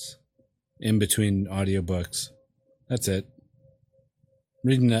podcasts in between audiobooks. That's it.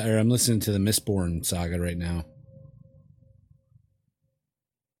 I'm listening to the Mistborn saga right now.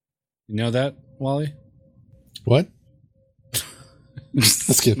 You know that, Wally? What?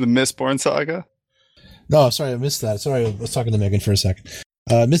 That's good. The Mistborn saga? No, sorry, I missed that. Sorry, I was talking to Megan for a second.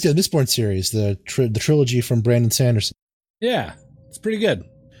 Mistborn series, the trilogy from Brandon Sanderson. Yeah, it's pretty good.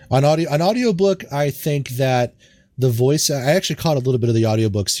 On audiobook, I think that the voice. I actually caught a little bit of the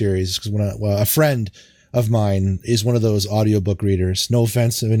audiobook series because a friend of mine is one of those audiobook readers. No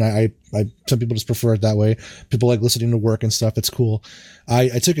offense. I mean, I some people just prefer it that way. People like listening to work and stuff. It's cool.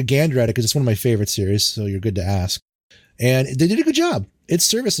 I took a gander at it because it's one of my favorite series. So you're good to ask. And they did a good job. It's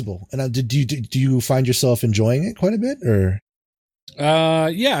serviceable. And do you find yourself enjoying it quite a bit, or?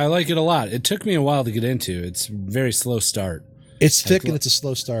 Yeah, I like it a lot. It took me a while to get into. It's a very slow start. It's thick and it's a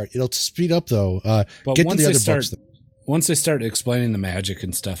slow start. It'll speed up though. But get to the other books. Once they start explaining the magic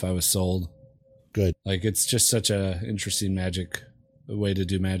and stuff, I was sold. Good. Like it's just such a interesting way to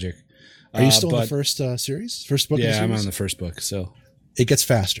do magic. Are you still in the first series? First book? Yeah, of the series? I'm on the first book, so it gets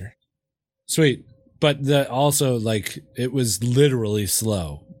faster. Sweet, but also like it was literally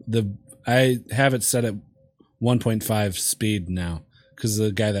slow. I have it set at 1.5 speed now because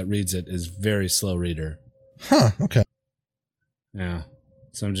the guy that reads it is very slow reader. Huh. Okay. Yeah.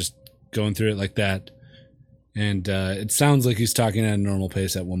 So I'm just going through it like that, and it sounds like he's talking at a normal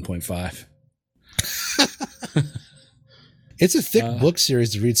pace at 1.5. It's a thick book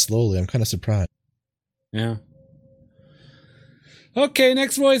series to read slowly. I'm kind of surprised. Yeah. Okay,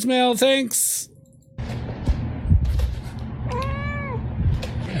 next voicemail. Thanks.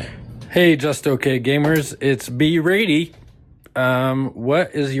 Hey, Just Okay Gamers, it's B Rady.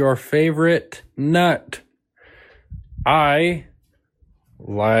 What is your favorite nut? I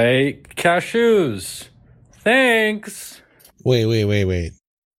like cashews. Thanks. Wait.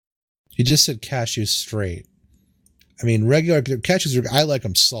 You just said cashews straight. I mean, regular cashews I like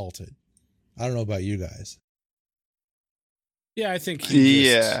them salted. I don't know about you guys. Yeah, I think.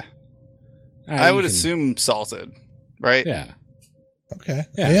 I would assume salted, right? Yeah. Okay.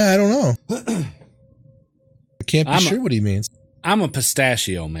 Yeah, I don't know. I can't be sure what he means. I'm a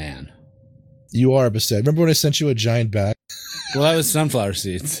pistachio man. You are a pistachio. Remember when I sent you a giant bag? Well, that was sunflower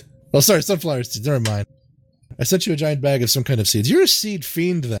seeds. Oh, sorry, sunflower seeds. Never mind. I sent you a giant bag of some kind of seeds. You're a seed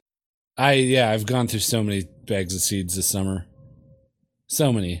fiend, then. I've gone through so many bags of seeds this summer.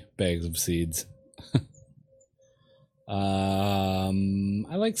 So many bags of seeds. I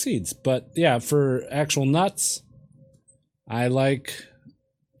like seeds, but yeah, for actual nuts, I like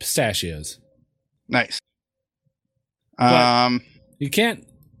pistachios. Nice. You can't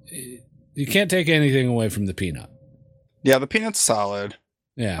take anything away from the peanut. Yeah, the peanut's solid.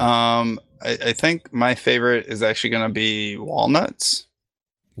 Yeah. I think my favorite is actually going to be walnuts.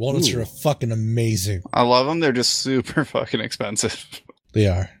 Walnuts are fucking amazing. I love them. They're just super fucking expensive. They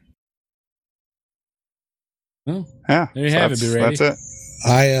are. Well, yeah. There you have it, Be Ready. That's it.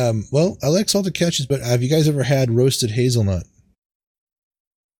 I like salted cashews, but have you guys ever had roasted hazelnut?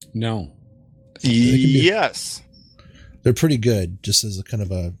 No. Yes. They're pretty good, just as a kind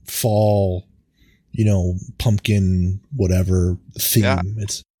of a fall, pumpkin, whatever theme. Yeah.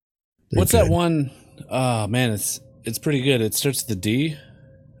 What's that one? Oh man, it's pretty good. It starts with the D.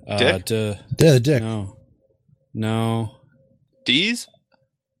 Dick? The dick. No. D's?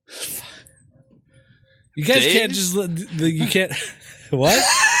 You guys Days? can't just you can't what?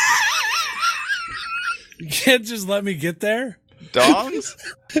 You can't just let me get there? Dongs?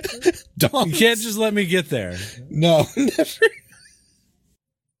 You can't just let me get there. No, never.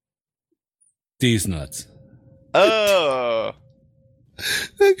 These nuts. Oh.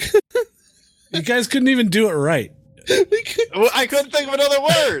 You guys couldn't even do it right. Well, I couldn't think of another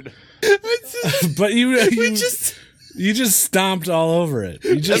word. But you just stomped all over it.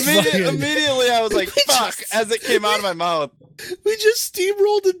 You just Immediately I was like, fuck, as it came out of my mouth. We just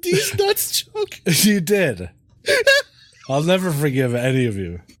steamrolled a D's nuts joke. You did. I'll never forgive any of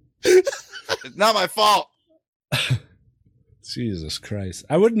you. It's not my fault. Jesus Christ.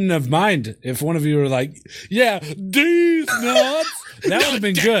 I wouldn't have minded if one of you were like, yeah, these nuts. That would have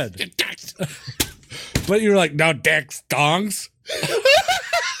been good. But you were like, no dicks, dongs.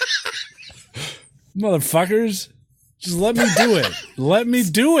 Motherfuckers. Just let me do it. Let me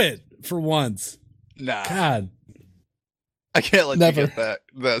do it for once. Nah. God. I can't let you get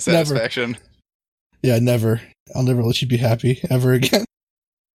that satisfaction. Never. Yeah, never. I'll never let you be happy ever again.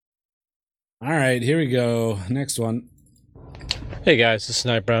 All right, here we go. Next one. Hey guys, this is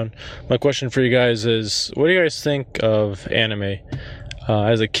Night Brown. My question for you guys is, what do you guys think of anime?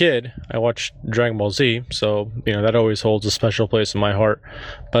 As a kid, I watched Dragon Ball Z, so that always holds a special place in my heart.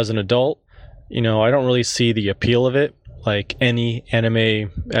 But as an adult, I don't really see the appeal of it, like any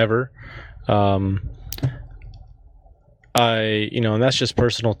anime ever. And that's just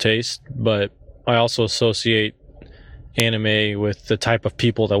personal taste, but I also associate anime with the type of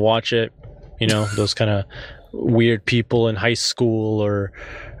people that watch it, those kind of weird people in high school or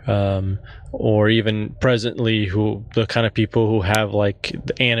even presently the kind of people who have like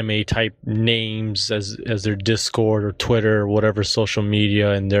the anime type names as their Discord or Twitter or whatever social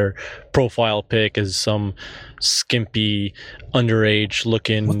media, and their profile pic is some skimpy underage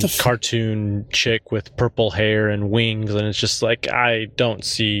looking cartoon chick with purple hair and wings, and it's just like, I don't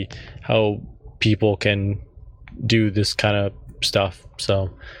see how people can do this kind of stuff.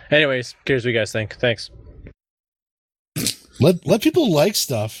 So anyways, curious what you guys think. Thanks. Let people like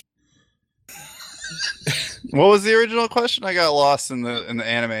stuff. What was the original question? I got lost in the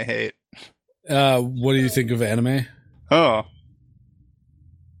anime hate. What do you think of anime? Oh.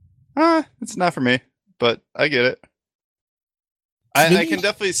 It's not for me, but I get it. I can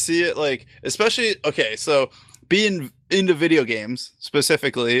definitely see it, like, especially, okay, so being into video games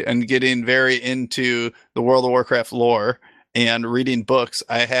specifically and getting very into the World of Warcraft lore and reading books,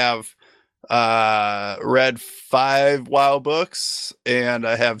 I have read 5 WoW books, and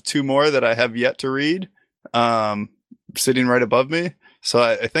I have 2 more that I have yet to read, sitting right above me. So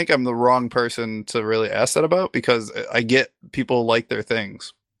I think I'm the wrong person to really ask that about, because I get people like their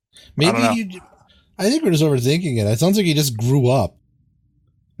things. Maybe I think we're just overthinking it. It sounds like you just grew up.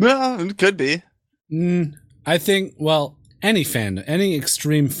 Yeah, it could be. I think, well, any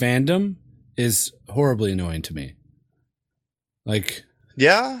extreme fandom is horribly annoying to me. Like,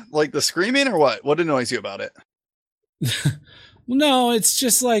 Yeah, like the screaming or what? What annoys you about it? No, it's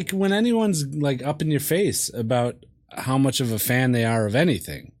just like when anyone's like up in your face about how much of a fan they are of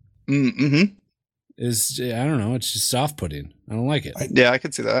anything. Mm-hmm. I don't know. It's just off-putting. I don't like it. Yeah, I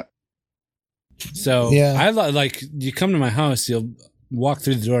could see that. So Yeah. I like you come to my house, you'll walk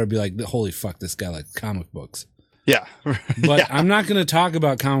through the door and be like, "Holy fuck, this guy likes comic books." Yeah, but yeah. I'm not going to talk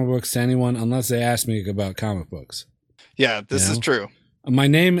about comic books to anyone unless they ask me about comic books. Yeah, this is true. My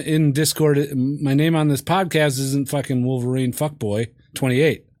name in Discord, my name on this podcast isn't fucking Wolverine Fuckboy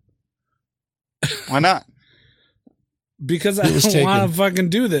 28. Why not? Because I don't want to fucking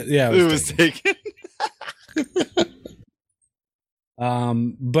do that. Yeah, it was taken.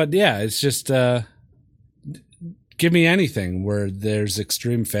 But yeah, it's just give me anything where there's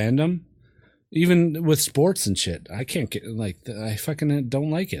extreme fandom, even with sports and shit. I can't get I fucking don't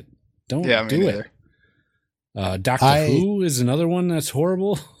like it. Don't do it. Doctor Who is another one that's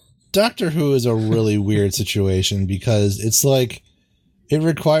horrible. Doctor Who is a really weird situation because it's like it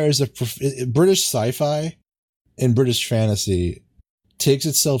requires British sci-fi and British fantasy takes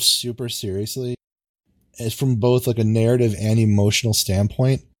itself super seriously. It's from both like a narrative and emotional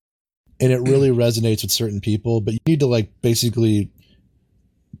standpoint, and it really resonates with certain people. But you need to like basically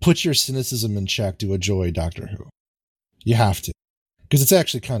put your cynicism in check to enjoy Doctor Who. You have to, because it's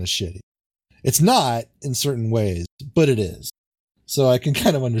actually kind of shitty. It's not in certain ways, but it is. So I can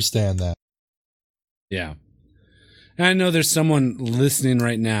kind of understand that. Yeah. And I know there's someone listening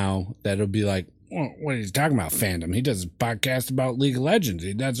right now that'll be like, well, what are you talking about, fandom? He does a podcast about League of Legends.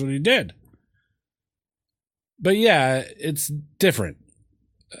 That's what he did. But yeah, it's different.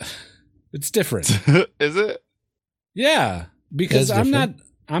 It's different. Is it? Yeah. Because I'm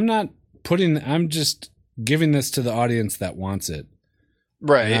just giving this to the audience that wants it.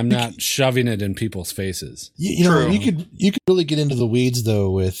 Right. And I'm not shoving it in people's faces. You know, you could really get into the weeds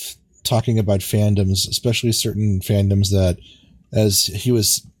though with talking about fandoms, especially certain fandoms that, as he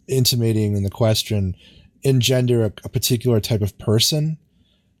was intimating in the question, engender a particular type of person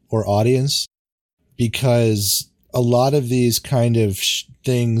or audience, because a lot of these kind of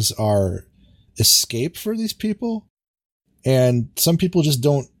things are escape for these people, and some people just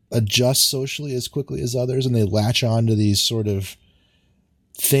don't adjust socially as quickly as others, and they latch on to these sort of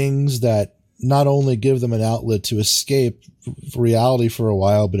things that not only give them an outlet to escape reality for a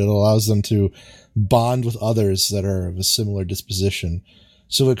while, but it allows them to bond with others that are of a similar disposition.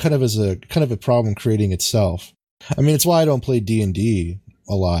 So it kind of is a problem creating itself. I mean, it's why I don't play D&D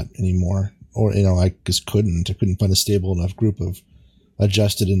a lot anymore, or, you know, I just couldn't find a stable enough group of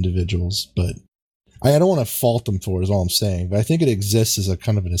adjusted individuals, but I don't want to fault them for it, is all I'm saying, but I think it exists as a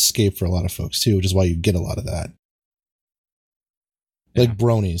kind of an escape for a lot of folks too, which is why you get a lot of that. Like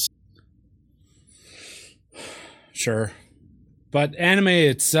bronies. Sure. But anime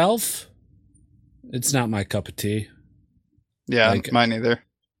itself, it's not my cup of tea. Yeah, mine either.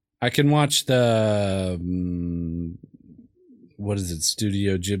 I can watch the, what is it,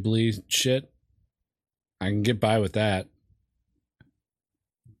 Studio Ghibli shit. I can get by with that.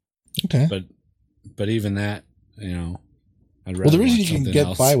 Okay. But even that, you know, I'd rather well, the reason watch you can something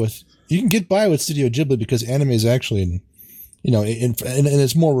get else. you can get by with Studio Ghibli because anime is actually in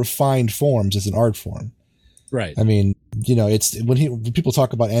its more refined forms as an art form. Right. I mean, you know, it's when people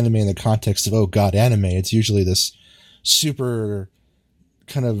talk about anime in the context of, oh God, anime, it's usually this super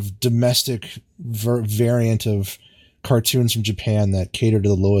kind of domestic variant of cartoons from Japan that cater to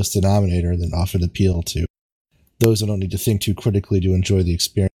the lowest denominator that often appeal to those that don't need to think too critically to enjoy the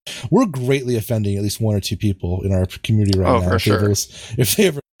experience. We're greatly offending at least one or two people in our community right now. For sure. If they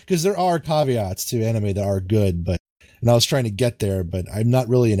ever, because there are caveats to anime that are good, and I was trying to get there, but I'm not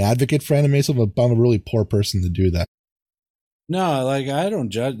really an advocate for anime, so I'm a really poor person to do that. No, like, I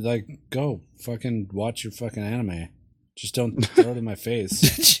don't judge. Like, go fucking watch your fucking anime. Just don't throw it in my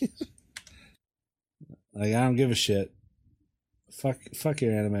face. Like, I don't give a shit. Fuck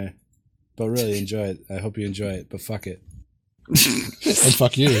your anime. But really enjoy it. I hope you enjoy it, but fuck it. And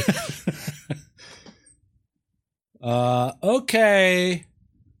fuck you. Okay.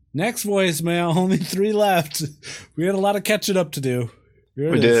 Next voicemail. Only 3 left. We had a lot of catching up to do.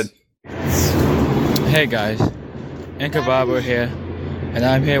 We did. Hey guys, Anchor Barber here, and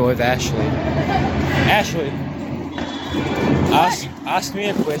I'm here with Ashley. Ashley, ask me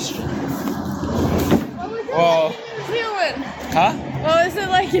a question. New Zealand. Huh? What was it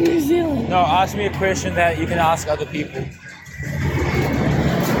like in New Zealand? No, ask me a question that you can ask other people.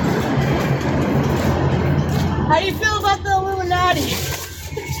 How do you feel about the Illuminati?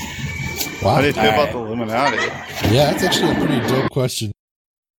 Wow. How do you feel about the Illuminati? Yeah, that's actually a pretty dope question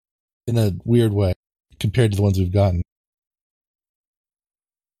in a weird way compared to the ones we've gotten.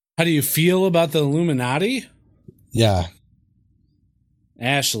 How do you feel about the Illuminati? Yeah.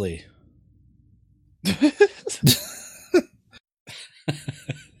 Ashley.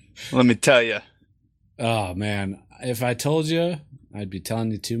 Let me tell you. Oh, man. If I told you, I'd be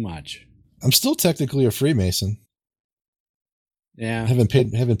telling you too much. I'm still technically a Freemason. Yeah. I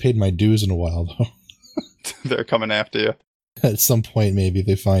haven't paid my dues in a while, though. They're coming after you. At some point, maybe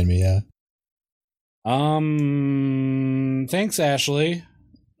they find me, yeah. Thanks, Ashley.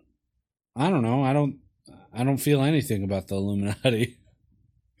 I don't know. I don't feel anything about the Illuminati.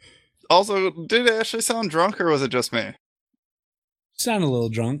 Also, did Ashley sound drunk or was it just me? Sound a little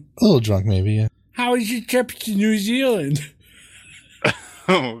drunk. A little drunk, maybe, yeah. How was your trip to New Zealand?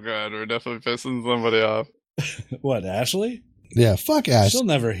 Oh, God. We're definitely pissing somebody off. What, Ashley? Yeah, fuck Ashley. She'll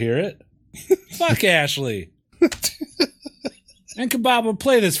never hear it. Fuck Ashley. And Kebab will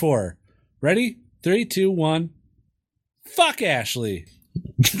play this for her. Ready? 3, 2, 1. Fuck Ashley.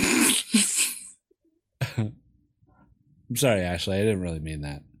 I'm sorry, Ashley. I didn't really mean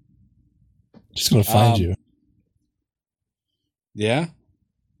that. She's gonna find you. Yeah?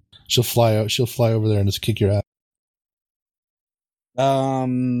 She'll fly out. She'll fly over there and just kick your ass.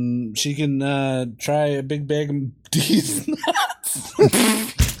 She can try a big bag of D's nuts.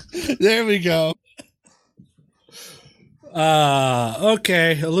 There we go.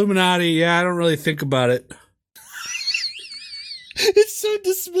 Okay, Illuminati. Yeah, I don't really think about it. It's so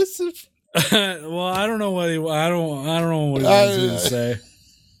dismissive. Well, I don't know what I don't know what he wants me to say.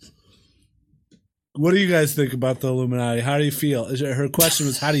 What do you guys think about the Illuminati? How do you feel? Her question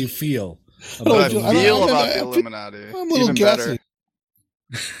was, how do you feel? About the Illuminati. I'm a little Even gassy.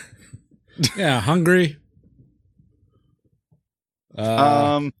 better. Yeah, hungry.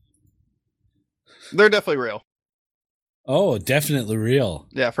 They're definitely real. Oh, definitely real.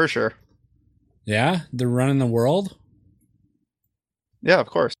 Yeah, for sure. Yeah? They're running the world? Yeah, of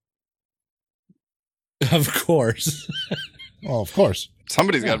course. Of course. Oh, of course.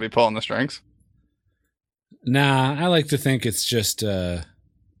 Somebody's got to be pulling the strings. Nah, I like to think it's just, just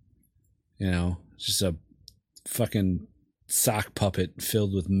a fucking sock puppet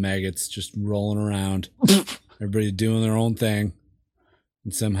filled with maggots just rolling around. Everybody doing their own thing.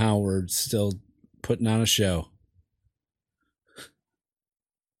 And somehow we're still putting on a show.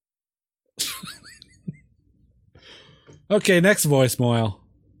 Okay, next voicemail.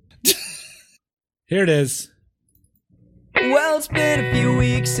 Here it is. Well, it's been a few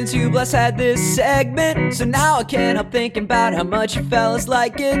weeks since you bless had this segment, so now I can't help thinking about how much you fellas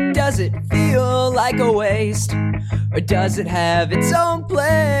like it. Does it feel like a waste, or does it have its own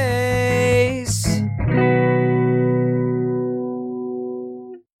place?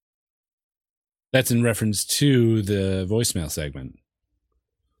 That's in reference to the voicemail segment.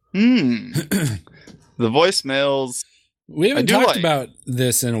 The voicemails. We haven't talked about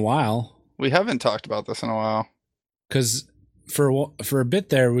this in a while. We haven't talked about this in a while. Because for a bit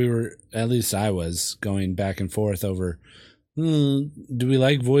there, we were, at least I was, going back and forth over, do we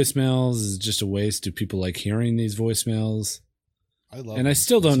like voicemails? Is it just a waste? Do people like hearing these voicemails? I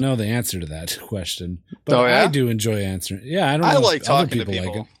still don't know the answer to that question. But I do enjoy answering. Yeah, I don't know. I like talking to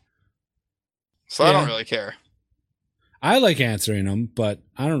people. Like it. So I don't really care. I like answering them, but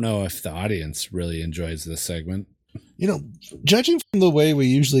I don't know if the audience really enjoys this segment. Judging from the way we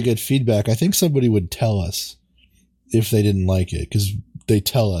usually get feedback, I think somebody would tell us if they didn't like it, because they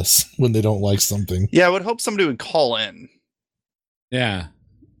tell us when they don't like something. Yeah, I would hope somebody would call in. Yeah,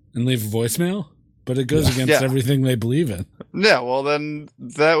 and leave a voicemail, but it goes against everything they believe in. Yeah, well then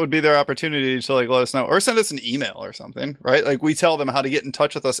that would be their opportunity to let us know, or send us an email or something, right? Like we tell them how to get in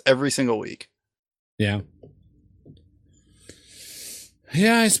touch with us every single week. Yeah.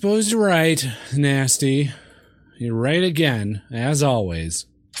 Yeah, I suppose you're right, Nasty. You're right again, as always.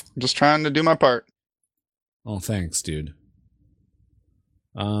 I'm just trying to do my part. Oh, thanks, dude.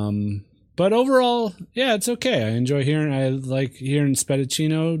 But overall, yeah, it's okay. I like hearing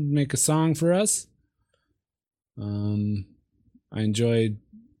Spedicino make a song for us. I enjoyed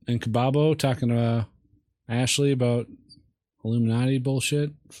Nkababo talking to Ashley about Illuminati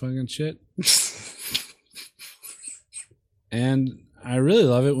bullshit, fucking shit. And I really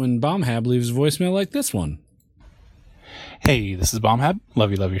love it when Bombhab leaves a voicemail like this one. Hey, this is Bombhab.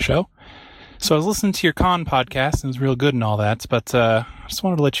 Love your show. So I was listening to your con podcast and it was real good and all that, but I just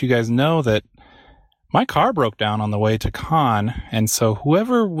wanted to let you guys know that my car broke down on the way to con, and so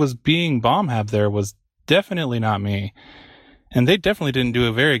whoever was being Bombhab there was definitely not me. And they definitely didn't do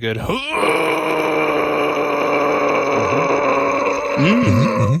a very good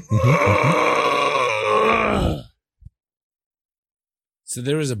So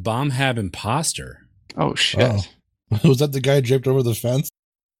there was a Bombhab imposter. Oh, shit. Oh. Was that the guy draped over the fence?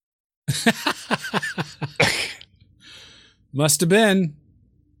 Must have been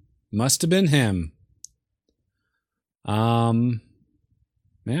him. Yeah,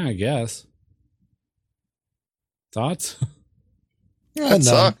 I guess. Thoughts? That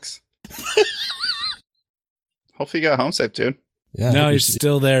sucks. Hopefully you got home safe, dude. Yeah. No, he's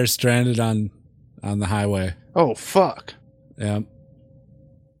still there, stranded on the highway. Oh, fuck. Yeah.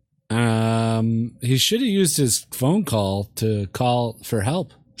 He should have used his phone call to call for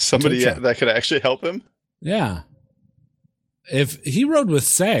help. Somebody that could actually help him? Yeah. If he rode with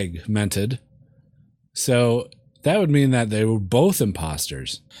segmented, so that would mean that they were both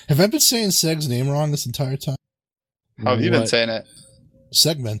imposters. Have I been saying Seg's name wrong this entire time? How have you been saying it?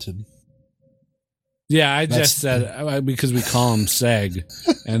 Segmented. Yeah, I just said because we call him Seg,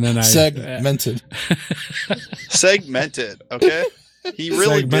 and then I segmented. Segmented. Okay, he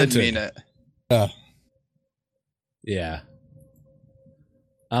really did mean it. Yeah. Yeah.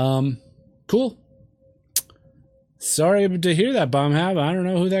 Cool. Sorry to hear that, Bombhab. I don't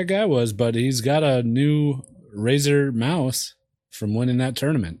know who that guy was, but he's got a new Razer mouse from winning that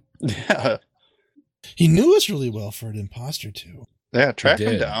tournament. Yeah. He knew us really well for an imposter too. Yeah, track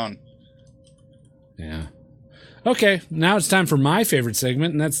him down. Yeah. Okay, now it's time for my favorite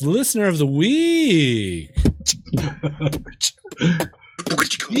segment, and that's Listener of the Week.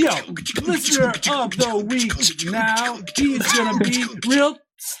 Yo, Listener of the Week now. He's gonna be real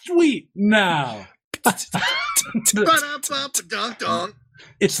sweet now.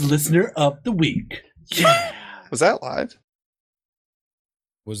 It's Listener of the Week. Yeah. Was that live?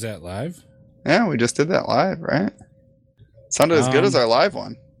 Was that live? Yeah, we just did that live, right? Sounded as good as our live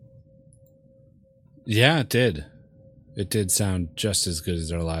one. Yeah, it did. It did sound just as good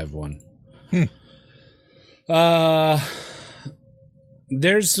as our live one.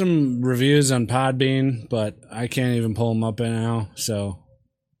 There's some reviews on Podbean, but I can't even pull them up now, so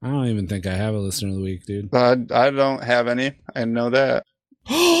I don't even think I have a Listener of the Week, dude. I don't have any. I know that.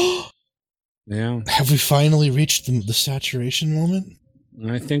 Yeah. Have we finally reached the saturation moment?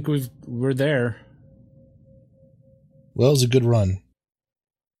 I think we're there. Well, it was a good run.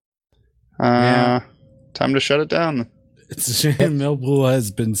 Time to shut it down. It's a shame Millpool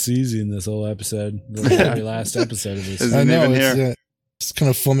has been seizing this whole episode. The very last episode of this. I know, it's kind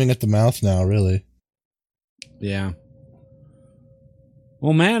of foaming at the mouth now, really. Yeah.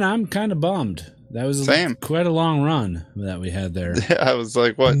 Well, man, I'm kind of bummed. That was quite a long run that we had there. Yeah, I was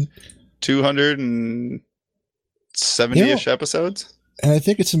like, what, 270-ish episodes? And I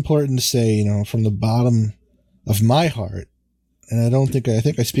think it's important to say, from the bottom of my heart, and I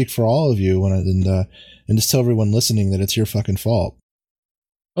think I speak for all of you and just tell everyone listening that it's your fucking fault.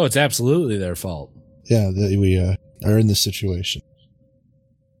 Oh, it's absolutely their fault. Yeah, that we are in this situation.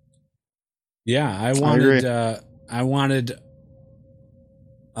 Yeah, I wanted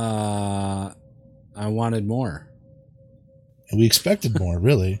more. And we expected more,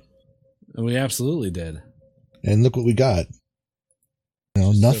 really. We absolutely did. And look what we got.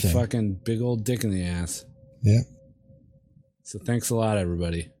 Nothing. A fucking big old dick in the ass. Yeah. So thanks a lot,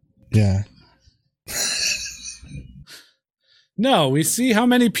 everybody. Yeah. No, we see how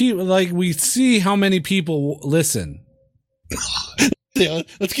many people listen. Yeah,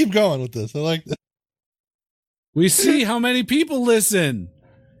 let's keep going with this. I like that. We see how many people listen.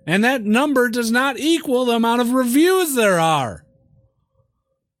 And that number does not equal the amount of reviews there are.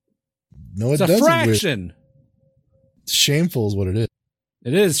 No, it's a fraction. It's shameful is what it is.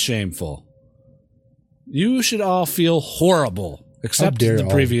 It is shameful. You should all feel horrible, except the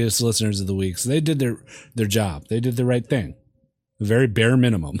previous listeners of the week. So they did their job. They did the right thing. The very bare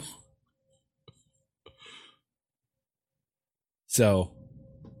minimum. So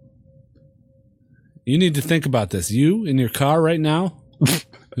you need to think about this. You in your car right now,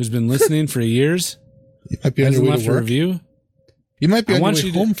 who's been listening for years, you might be on your way to work. Review. You might be on your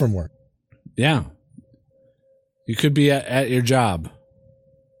way home from work. Yeah. You could be at your job.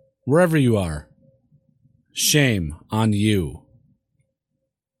 Wherever you are. Shame on you.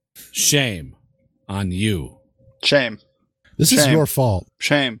 Shame on you. Shame. This is your fault.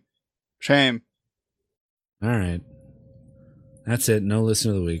 Shame. Shame. All right. That's it. No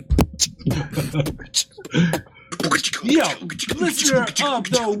listener of the week. Yo, listener of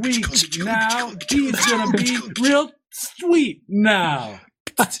the week now. He's gonna be real sweet now.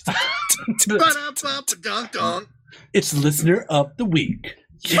 It's listener of the week.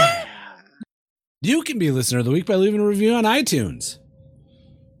 Yeah. You can be listener of the week by leaving a review on iTunes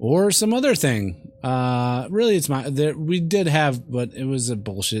or some other thing. Really, it's we did have, but it was a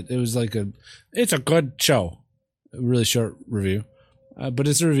bullshit. It was like it's a good show. A really short review, but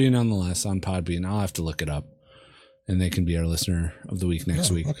it's a review nonetheless on Podbean. I'll have to look it up, and they can be our listener of the week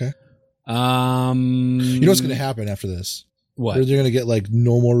next week. Okay. You know what's going to happen after this? What? They're going to get like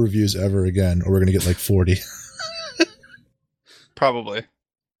no more reviews ever again, or we're going to get like 40. Probably.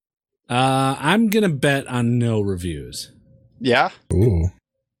 I'm going to bet on no reviews. Yeah? Ooh.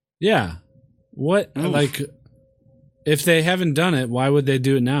 Yeah. What? Oof. Like, if they haven't done it, why would they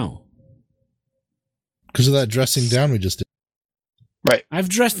do it now? Because of that dressing down we just did. Right. I've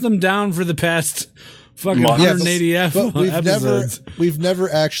dressed them down for the past fucking Yeah, 180 but episodes. we've never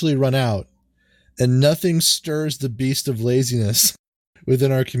actually run out, and nothing stirs the beast of laziness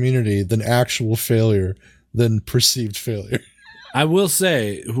within our community than actual failure, than perceived failure. I will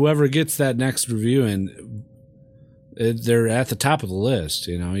say, whoever gets that next review in, they're at the top of the list.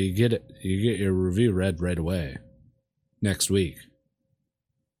 You know, you get your review read right away next week.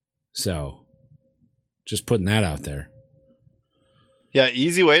 So, just putting that out there. Yeah,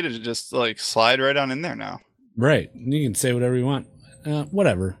 easy way to just like slide right on in there now. Right. You can say whatever you want.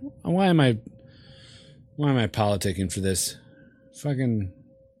 Whatever. Why am I politicking for this? Fucking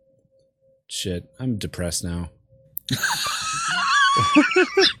shit. I'm depressed now.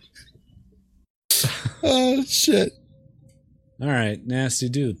 Oh shit. All right, Nasty,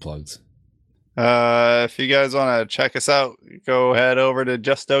 do the plugs. If you guys want to check us out, go head over to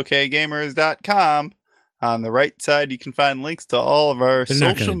justokgamers.com. On the right side, you can find links to all of our They're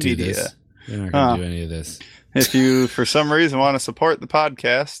not social gonna do media. this. They're not going to do any of this. If you, for some reason, want to support the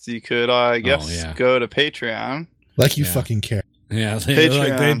podcast, you could, I guess, yeah. go to Patreon. Like you fucking care. Yeah, they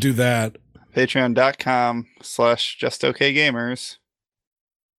do that. Patreon.com/justokgamers.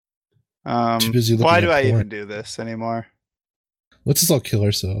 Too busy looking Why at do I porn. even do this anymore? Let's just all kill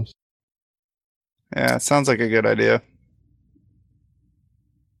ourselves. Yeah, it sounds like a good idea.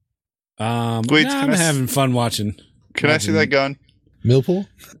 I'm can I having fun watching. Can I see that gun? Millpool?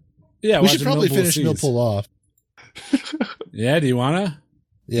 Yeah, we should watching probably Millpool finish Seas. Millpool off. Yeah, do you wanna?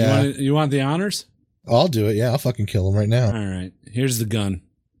 Yeah. You want the honors? I'll do it. Yeah, I'll fucking kill him right now. All right. Here's the gun.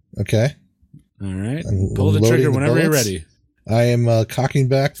 Okay. All right. I'm Pull the loading trigger whenever you're bullets. ready. I am cocking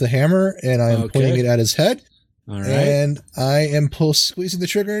back the hammer, and I am Okay. pointing it at his head. All right. And I am squeezing the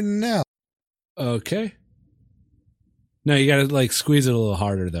trigger now. Okay. No, you gotta like squeeze it a little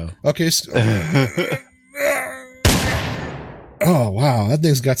harder though. Okay. Oh, wow. That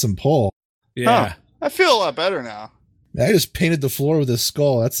thing's got some pull. Yeah. Huh. I feel a lot better now. I just painted the floor with his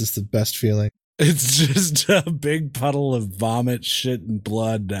skull. That's just the best feeling. It's just a big puddle of vomit, shit, and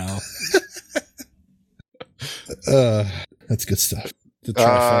blood now. That's good stuff. The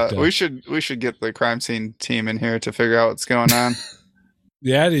trifecta. We should get the crime scene team in here to figure out what's going on.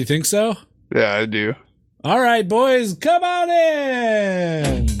 Yeah, do you think so? Yeah, I do. All right, boys, come on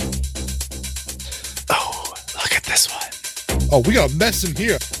in. Oh, look at this one. Oh, we got a mess in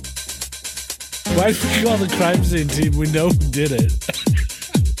here. Why do we call the crime scene team? We know who did it.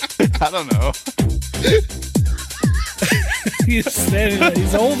 I don't know. He's standing.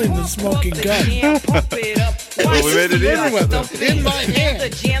 He's holding the smoking gun. Well, we made it easy. In my hand.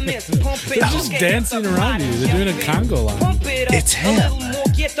 They're just dancing around you. They're doing a Congo line. It's him.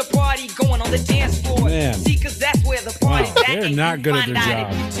 Get the party going on the dance floor. Man. See, 'cause that's where the party's Wow, at. they're and not you good at find their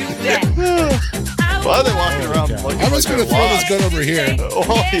out job. if you do that. Why are they walking around looking I'm just like going to they're throw lost? this gun over here.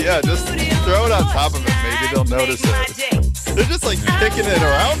 Well, yeah, just throw it on top of it. Maybe they'll notice it. They're just like kicking it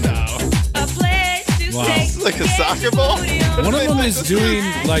around now. Wow. It's like a soccer ball. One of them is doing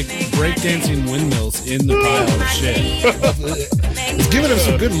like breakdancing windmills in the pile of shit. It's giving him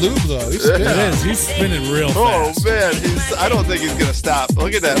some good lube, though. He's It spinning. is. He's spinning real Oh fast. man, I don't think he's gonna stop.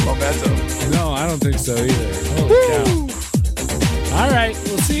 Look at that momentum. No, I don't think so either. Holy cow. All right.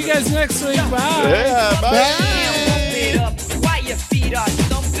 We'll see you guys next week. Bye. Yeah, bye.